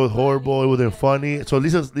 Like, They thought it was horrible. It wasn't funny. So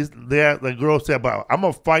the girl said, "But I'm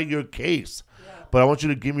gonna fight your case, but I want you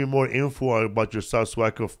to give me more info about yourself so I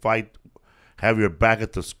could have your back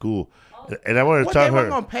at the school." And I wanted to What, tell they her. were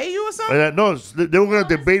going to pay you or something? And no, they were gonna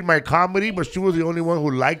debate my comedy, but she was the only one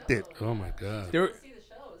who liked it. Oh my god. They were, see the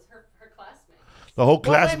show. It was her classmate. The whole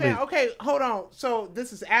Well, wait a classmate. minute. Okay, hold on. So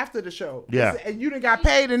this is after the show. Yeah. And you done got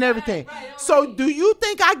paid and everything. Right, So already. do you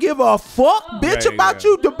think I give a fuck, bitch, Right, about yeah.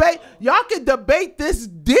 you debate? Y'all can debate this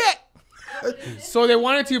dick. so they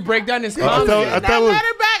wanted to break down his I comedy. thought- Send that it was-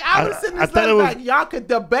 letter back. I was sending I this thought letter it was- back. Y'all could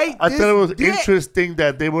debate I this thought it was dick. interesting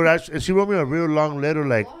that they would actually. And she wrote me a real long letter,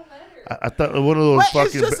 like I thought one of those But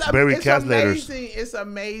it's fucking just Barry it's Cass letters. amazing. It's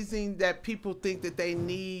amazing that people think that they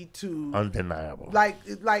need to Undeniable. like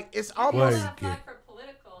it's Why almost. are you Not gay? for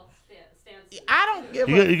political stances. I don't give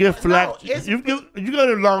You a get flack. No, it's- you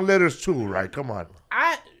got long letters too, right? Come on.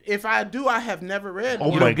 If I do, I have never read Oh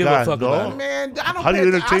one. my don't give a God, fuck no. about it. Man, I don't. How do you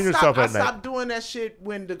pay- entertain yourself I at night? stopped doing that shit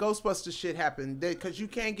when the Ghostbusters shit happened, because you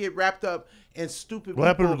can't get wrapped up in stupid. What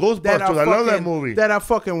happened to people that Ghostbusters? are I love that fucking- movie. That are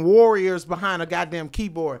fucking warriors behind a goddamn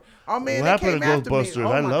keyboard. Oh man, What they happened came to after me. Ghostbusters?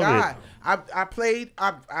 Oh I my love God. it.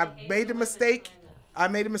 I made a mistake. I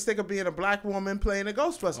made a mistake of being a black woman playing a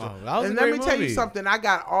Ghostbuster. Oh, that was and a let great me tell you movie. something. I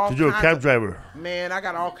got all Did you a kinds cab of- driver? Man, I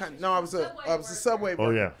got all kinds. No, I was a subway Oh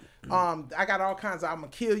worker. yeah. I got all kinds of I'm gonna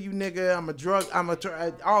kill you nigga,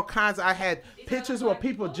 all kinds I had pictures where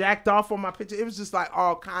people jacked off on my picture. It was just like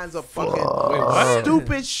all kinds of fucking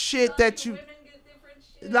stupid shit that you Women get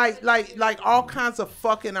different shit. like all kinds of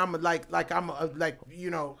fucking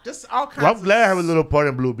just all kinds Well, I'm of glad I have a little part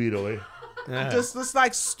in Blue Beetle, eh? just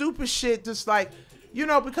like stupid shit, just like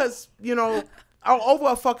because over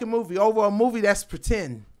a fucking movie, over a movie that's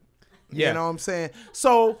pretend. Yeah. You know what I'm saying?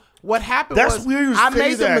 So what happened That's was weird you I say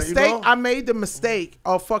made the that, mistake. you know? I made the mistake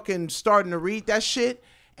of fucking starting to read that shit,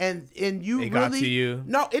 and you It really got to you?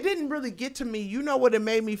 No, it didn't really get to me. You know what it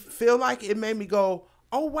made me feel like? It made me go,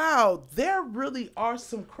 oh wow, there really are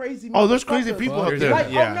some crazy. Oh, there's crazy motherfuckers. people Well, out there.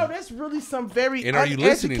 Like, Yeah. oh no, there's really some very And are you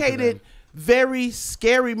listening to uneducated, them? very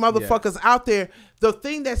scary motherfuckers out there.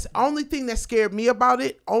 The only thing that scared me about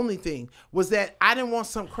it, was that I didn't want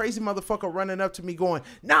some crazy motherfucker running up to me going,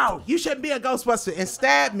 "No, you shouldn't be a Ghostbuster," and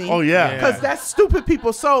stab me. Oh yeah, because that's stupid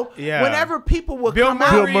people. So whenever people would come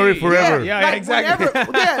out, Bill Murray forever. Yeah, like, exactly.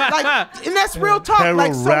 And that's real talk. Harold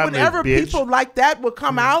Like, so Ramis, whenever bitch. people like that would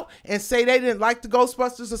come out and say they didn't like the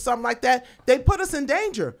Ghostbusters or something like that, they put us in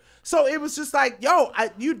danger. So it was just like, yo,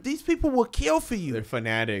 these people will kill for you. They're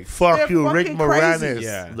fanatics. Fuck They're you, Rick fucking Moranis, crazy.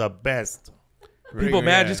 Yeah. the best. People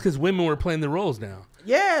mad just because women were playing the roles now.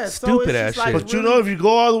 Yeah, Stupid so it's ass just like, shit. But you know, if you go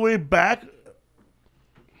all the way back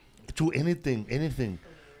to anything,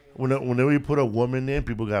 whenever you put a woman in,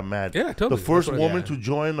 people got mad. Yeah, totally. The first That's what I- woman to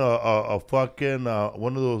join a fucking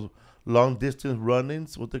one of those long distance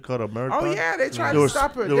run-ins, what they call a marathon. oh yeah, they tried They to were-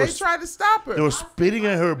 stop her. they They were- tried to stop her. They were spitting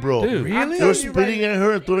at her, bro. Dude, really? They were telling you spitting at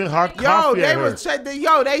her and throwing hot Yo, coffee they at her. was they jumped.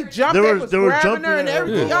 They They, were- was they were grabbing jumping her and at her,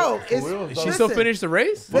 everything. bro. Yo, For real, it's dog. She still listen, finished the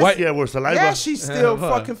race? What? Yeah, we're saliva. Yeah, she still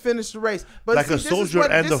Huh. fucking finished the race. But Like see, a this is soldier,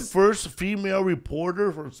 what- and this the is- first female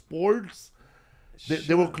reporter for sports,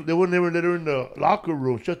 they would never let her in the locker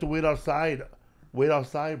room. She had to wait outside. Wait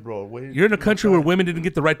outside, bro. Wait. You're in a country where women didn't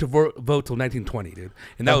get the right to vote till 1920, dude,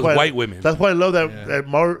 and that was why- white women. That's why I love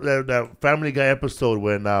that Family Guy episode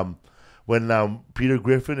when Peter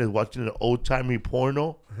Griffin is watching an old timey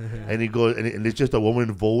porno, and he goes and it's just a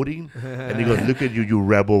woman voting, and he goes, "Look at you, you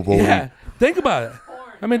rebel voting." Yeah, think about it.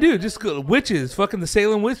 I mean, dude, just witches, fucking the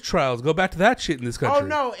Salem witch trials. Go back to that shit in this country. Oh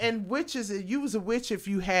no, and witches, you was a witch if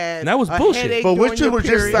you had And that was a bullshit. headache But during witches your were just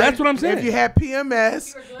period, like- That's what I'm saying. If you had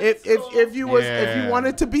PMS, if you was if you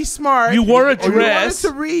wanted to be smart, You wore a or you wanted dress.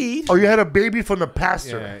 to read. Or you had a baby from the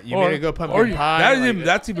pastor. Yeah, you made it go pumpkin pie.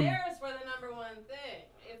 That's even. Affairs were the number one thing.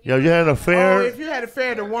 If Yeah, you had an affair. Oh, if you had a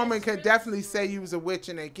affair, the woman could definitely say you was a witch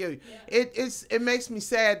and they kill you. It makes me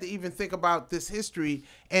sad to even think about this history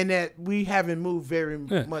and that we haven't moved very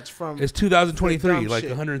much from. It's 2023, dumb like shit.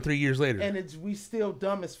 103 years later. And we still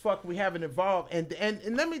dumb as fuck. We haven't evolved. And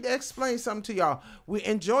let me explain something to y'all. We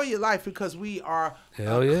enjoy your life because we are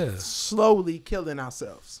Hell yeah. slowly killing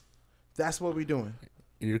ourselves. That's what we're doing.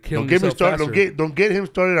 You're killing Don't get me yourself started. faster. Don't get him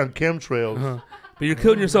started on chemtrails. But you're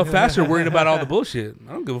killing yourself faster worrying about all the bullshit.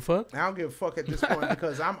 I don't give a fuck. I don't give a fuck at this point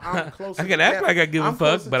because I'm closer. I can to act death. like I give a I'm fuck,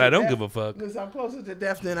 closer but to I don't death. give a fuck. Because I'm closer to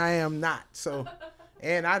death than I am not. So,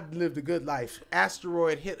 and I lived a good life.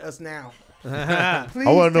 Asteroid hit us now. Please I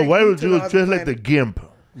want to know take why me would to you the dress other like the planet, gimp?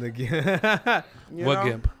 you What know?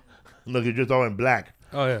 gimp? Look, you're just all in black.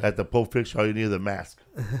 Oh yeah, At the Pulp Fiction, all you need is a mask.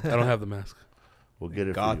 I don't have the mask. We'll get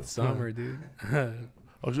it God for you. summer, dude.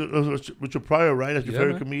 Richard Pryor, right? That's your Yeah,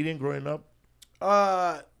 favorite man. comedian growing up?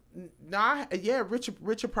 Yeah,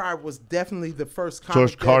 Richard Pryor was definitely the first comic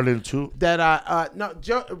George Carlin, too.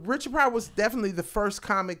 Richard Pryor was definitely the first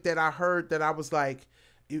comic that I heard that I was like,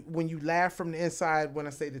 when you laugh from the inside, when I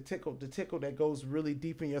say the tickle that goes really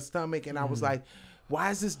deep in your stomach, and I was like, why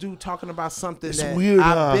is this dude talking about something It's that weird,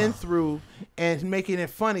 I've huh? been through and making it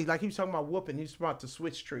funny? Like he was talking about whooping, he was about the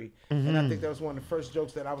switch tree, and I think that was one of the first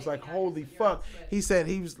jokes that I was like, holy fuck. He said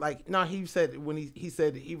he was like, no, he said when he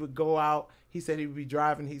said he would go out. He said he would be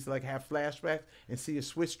driving. He's like have flashbacks and see a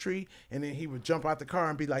switch tree, and then he would jump out the car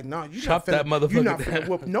and be like, "No, you Chop that motherfucker You're not finna down."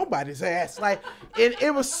 whoop nobody's ass." Like,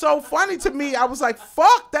 it was so funny to me. I was like,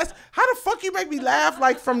 "Fuck, that's how the fuck you make me laugh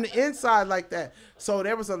like from the inside like that." So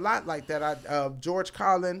there was a lot like that. George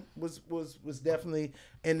Carlin was definitely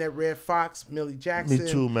in that. Red Fox, Millie Jackson.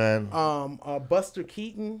 Me too, man. Buster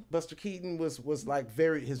Keaton. Buster Keaton was like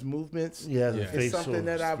very his movements. Yeah, the It's facial something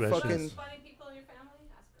that I expressions. fucking. funny people in your family?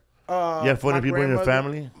 Ask her. Yeah, funny my people in your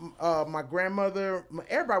grandmother- family? My grandmother,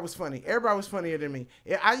 everybody was funny. Everybody was funnier than me.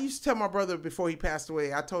 Yeah, I used to tell my brother before he passed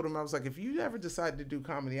away, I told him, I was like, if you ever decide to do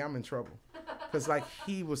comedy, I'm in trouble. Because, like,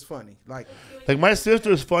 he was funny. Like, My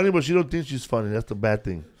sister is funny, but she don't think she's funny. That's the bad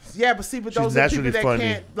thing. yeah, but see, but She's those are people naturally that funny.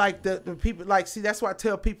 can't, like, the people, like, see, that's why I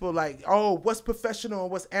tell people, like, oh, what's professional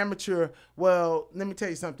and what's amateur? Well, let me tell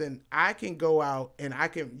you something. I can go out and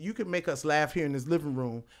you can make us laugh here in this living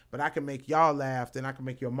room, but I can make y'all laugh, and I can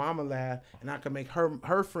make your mama laugh, and I can make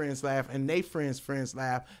her friends laugh, and they friends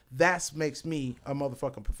laugh. That makes me a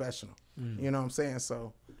motherfucking professional. You know what I'm saying?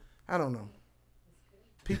 So, I don't know.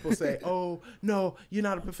 People say, oh, no, you're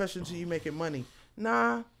not a professional until you making money.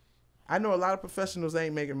 Nah, I know a lot of professionals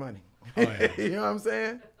ain't making money. You know what I'm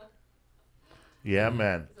saying? Yeah,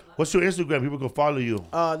 man. What's your Instagram? People can follow you.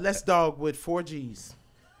 LesDogg with 4 G's.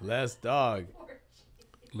 LesDogg.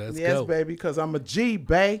 Let's Yes, go. baby, because I'm a G,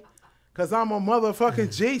 babe. Because I'm a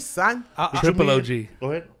motherfucking G, son. Triple OG.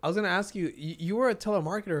 Go ahead. I was gonna ask you. You were a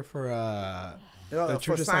telemarketer for The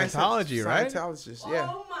Church of for Scientology, right? Scientologists, yeah.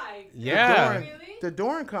 Oh my. Yeah. Really? The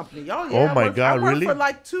Doran Company. Oh yeah. Oh my God, I worked really? for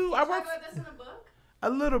like two. I Talk worked about this in a book? a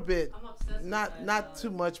little bit. I'm obsessed with Not Scientology. too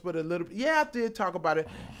much, but a little bit. Yeah, I did talk about it.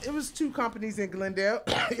 It was 2 companies in Glendale.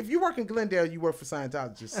 If you work in Glendale, you work for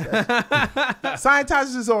Scientologists.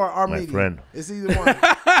 Scientologists or our My media. friend. It's either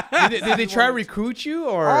one. Did they try to recruit you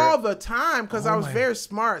or? All the time, because I was very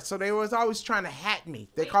smart. So they was always trying to hat me.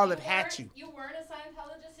 They call it hat you. You weren't a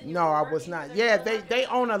Scientologist? And you No, were I was working not. for Yeah, the they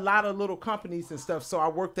own a lot of little companies and stuff. So I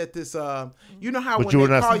worked at this. You know how But when you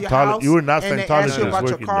they were not call your Scientolo- house you were not and they ask you Scientologist about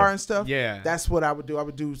your working car there. and stuff. Yeah. That's what I would do. I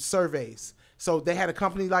would do surveys. So they had a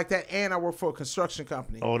company like that, and I worked for a construction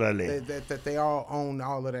company. Orale. That they all own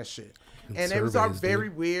all of that shit. And it was all Surveys, very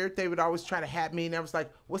weird. They would always try to hat me, and I was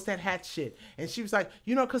like, "What's that hat shit?" And she was like,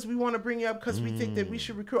 "Because we want to bring you up because we think that we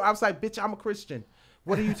should recruit." I was like, "Bitch, I'm a Christian.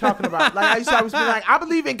 What are you talking about?" Like I used to always be like, "I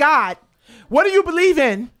believe in God. What do you believe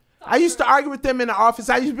in?" I used to argue with them in the office.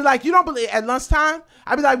 I used to be like, "You don't believe?" At lunchtime,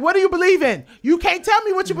 I'd be like, "What do you believe in? You can't tell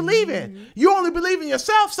me what you believe in. You only believe in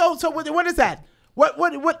yourself. So what is that?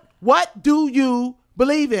 What do you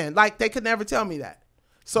believe in?" Like they could never tell me that.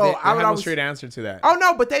 So They I would have no always straight answer to that. Oh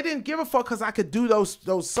no, but they didn't give a fuck because I could do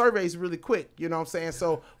those surveys really quick. You know what I'm saying?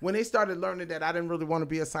 So when they started learning that I didn't really want to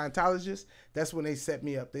be a Scientologist, that's when they set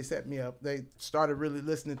me up. They started really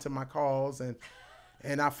listening to my calls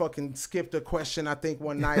and I fucking skipped a question I think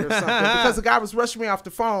one night or something because the guy was rushing me off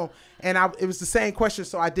the phone and it was the same question,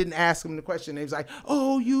 so I didn't ask him the question. He was like,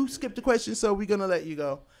 "Oh, you skipped the question, so we're gonna let you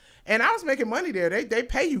go." And I was making money there. They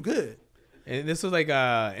pay you good. And this was like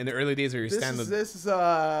in the early days of your stand-up.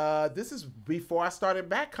 This is before I started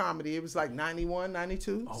back comedy. It was like 91,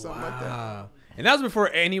 92, something like that. And that was before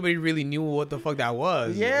anybody really knew what the fuck that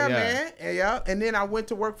was. Yeah, man. And then I went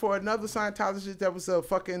to work for another Scientologist that was a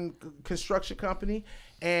fucking construction company.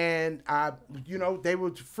 And they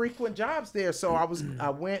were frequent jobs there. So I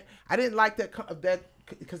went. I didn't like that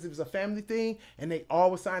because it was a family thing, and they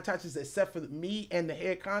all were Scientologists except for me and the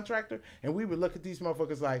head contractor. And we would look at these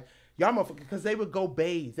motherfuckers like, y'all motherfuckers, because they would go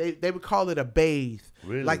bathe. They would call it a bathe.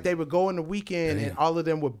 Really? Like they would go in the weekend and all of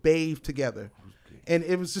them would bathe together. And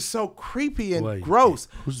it was just so creepy and gross.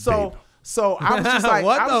 So I was just like,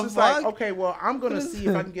 like, okay, well, I'm gonna see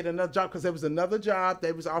if I can get another job because there was another job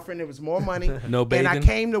they was offering. There was more money. No And I bathing?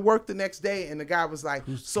 came to work the next day, and the guy was like,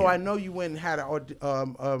 "So I know you went and had a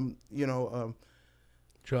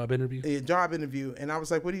Job interview. And I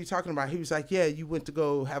was like, "What are you talking about?" He was like, "Yeah, you went to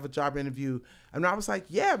go have a job interview." And I was like,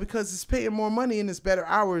 "Yeah, because it's paying more money and it's better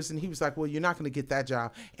hours." And he was like, "Well, you're not going to get that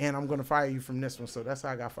job, and I'm going to fire you from this one." So that's how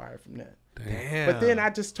I got fired from that. Damn. But then I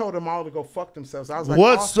just told them all to go fuck themselves. I was like,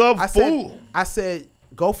 What's up, fool? I said,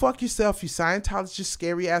 "Go fuck yourself, you Scientologist,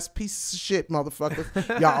 scary ass pieces of shit,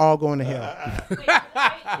 motherfuckers. Y'all all going to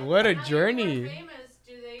hell." What a Now journey. you're more famous,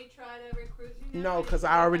 do they try to recruit you now? No, because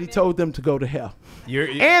I already told them to go to hell. You're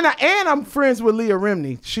And I'm friends with Leah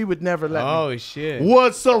Remney. She would never let me. oh shit.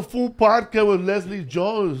 What's up, Fool Podcast with Leslie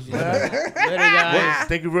Jones? Later, guys.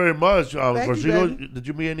 Thank you very much. Thank you, Rodrigo, baby. did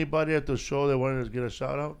you meet anybody at the show that wanted to get a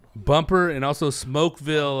shout out? Bumper and also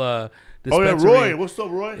Smokeville Oh yeah, dispensary Roy. What's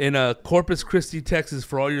up, Roy? in Corpus Christi, Texas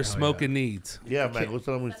for all your smoking needs. Yeah, man. What's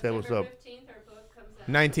up? What's up? 15th, our book comes out.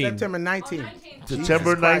 19. September 19th. Oh, 19th.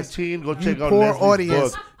 September Christ. 19. Go You check out poor Leslie's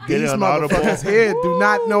audience. book. Get These it on Audible. motherfuckers here do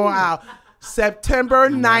not know how. September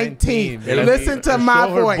 19th. Listen to my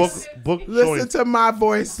Show her voice. book Listen showing. to my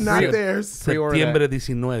voice, not Pre- theirs. Pre-order Septiembre that.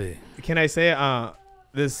 19. Can I say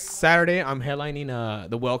this Saturday I'm headlining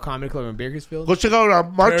the Well Comedy Club in Bakersfield. Go check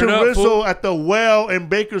out Martin Turn up, Rizzo fool. at the Well in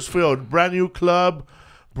Bakersfield. Brand new club,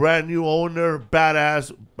 brand new owner,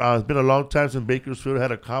 badass. It's been a long time since Bakersfield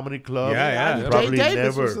had a comedy club. Yeah. Probably Jay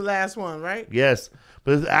Davis never. was the last one, right? Yes,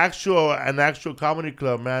 but it's an actual comedy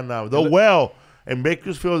club, man. Now the Well in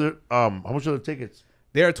Bakersfield. How much are the tickets?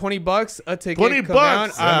 They are $20 a ticket. $20 Come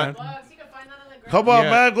down. Bucks, you can find that on the ground. Come on, Yeah.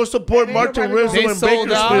 man. Go support Ain't Martin nobody Rizzo They in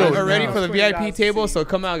sold out Bakersfield. already now. for the $20 VIP table, seat. so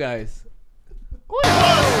come out, guys. What's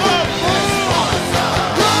up?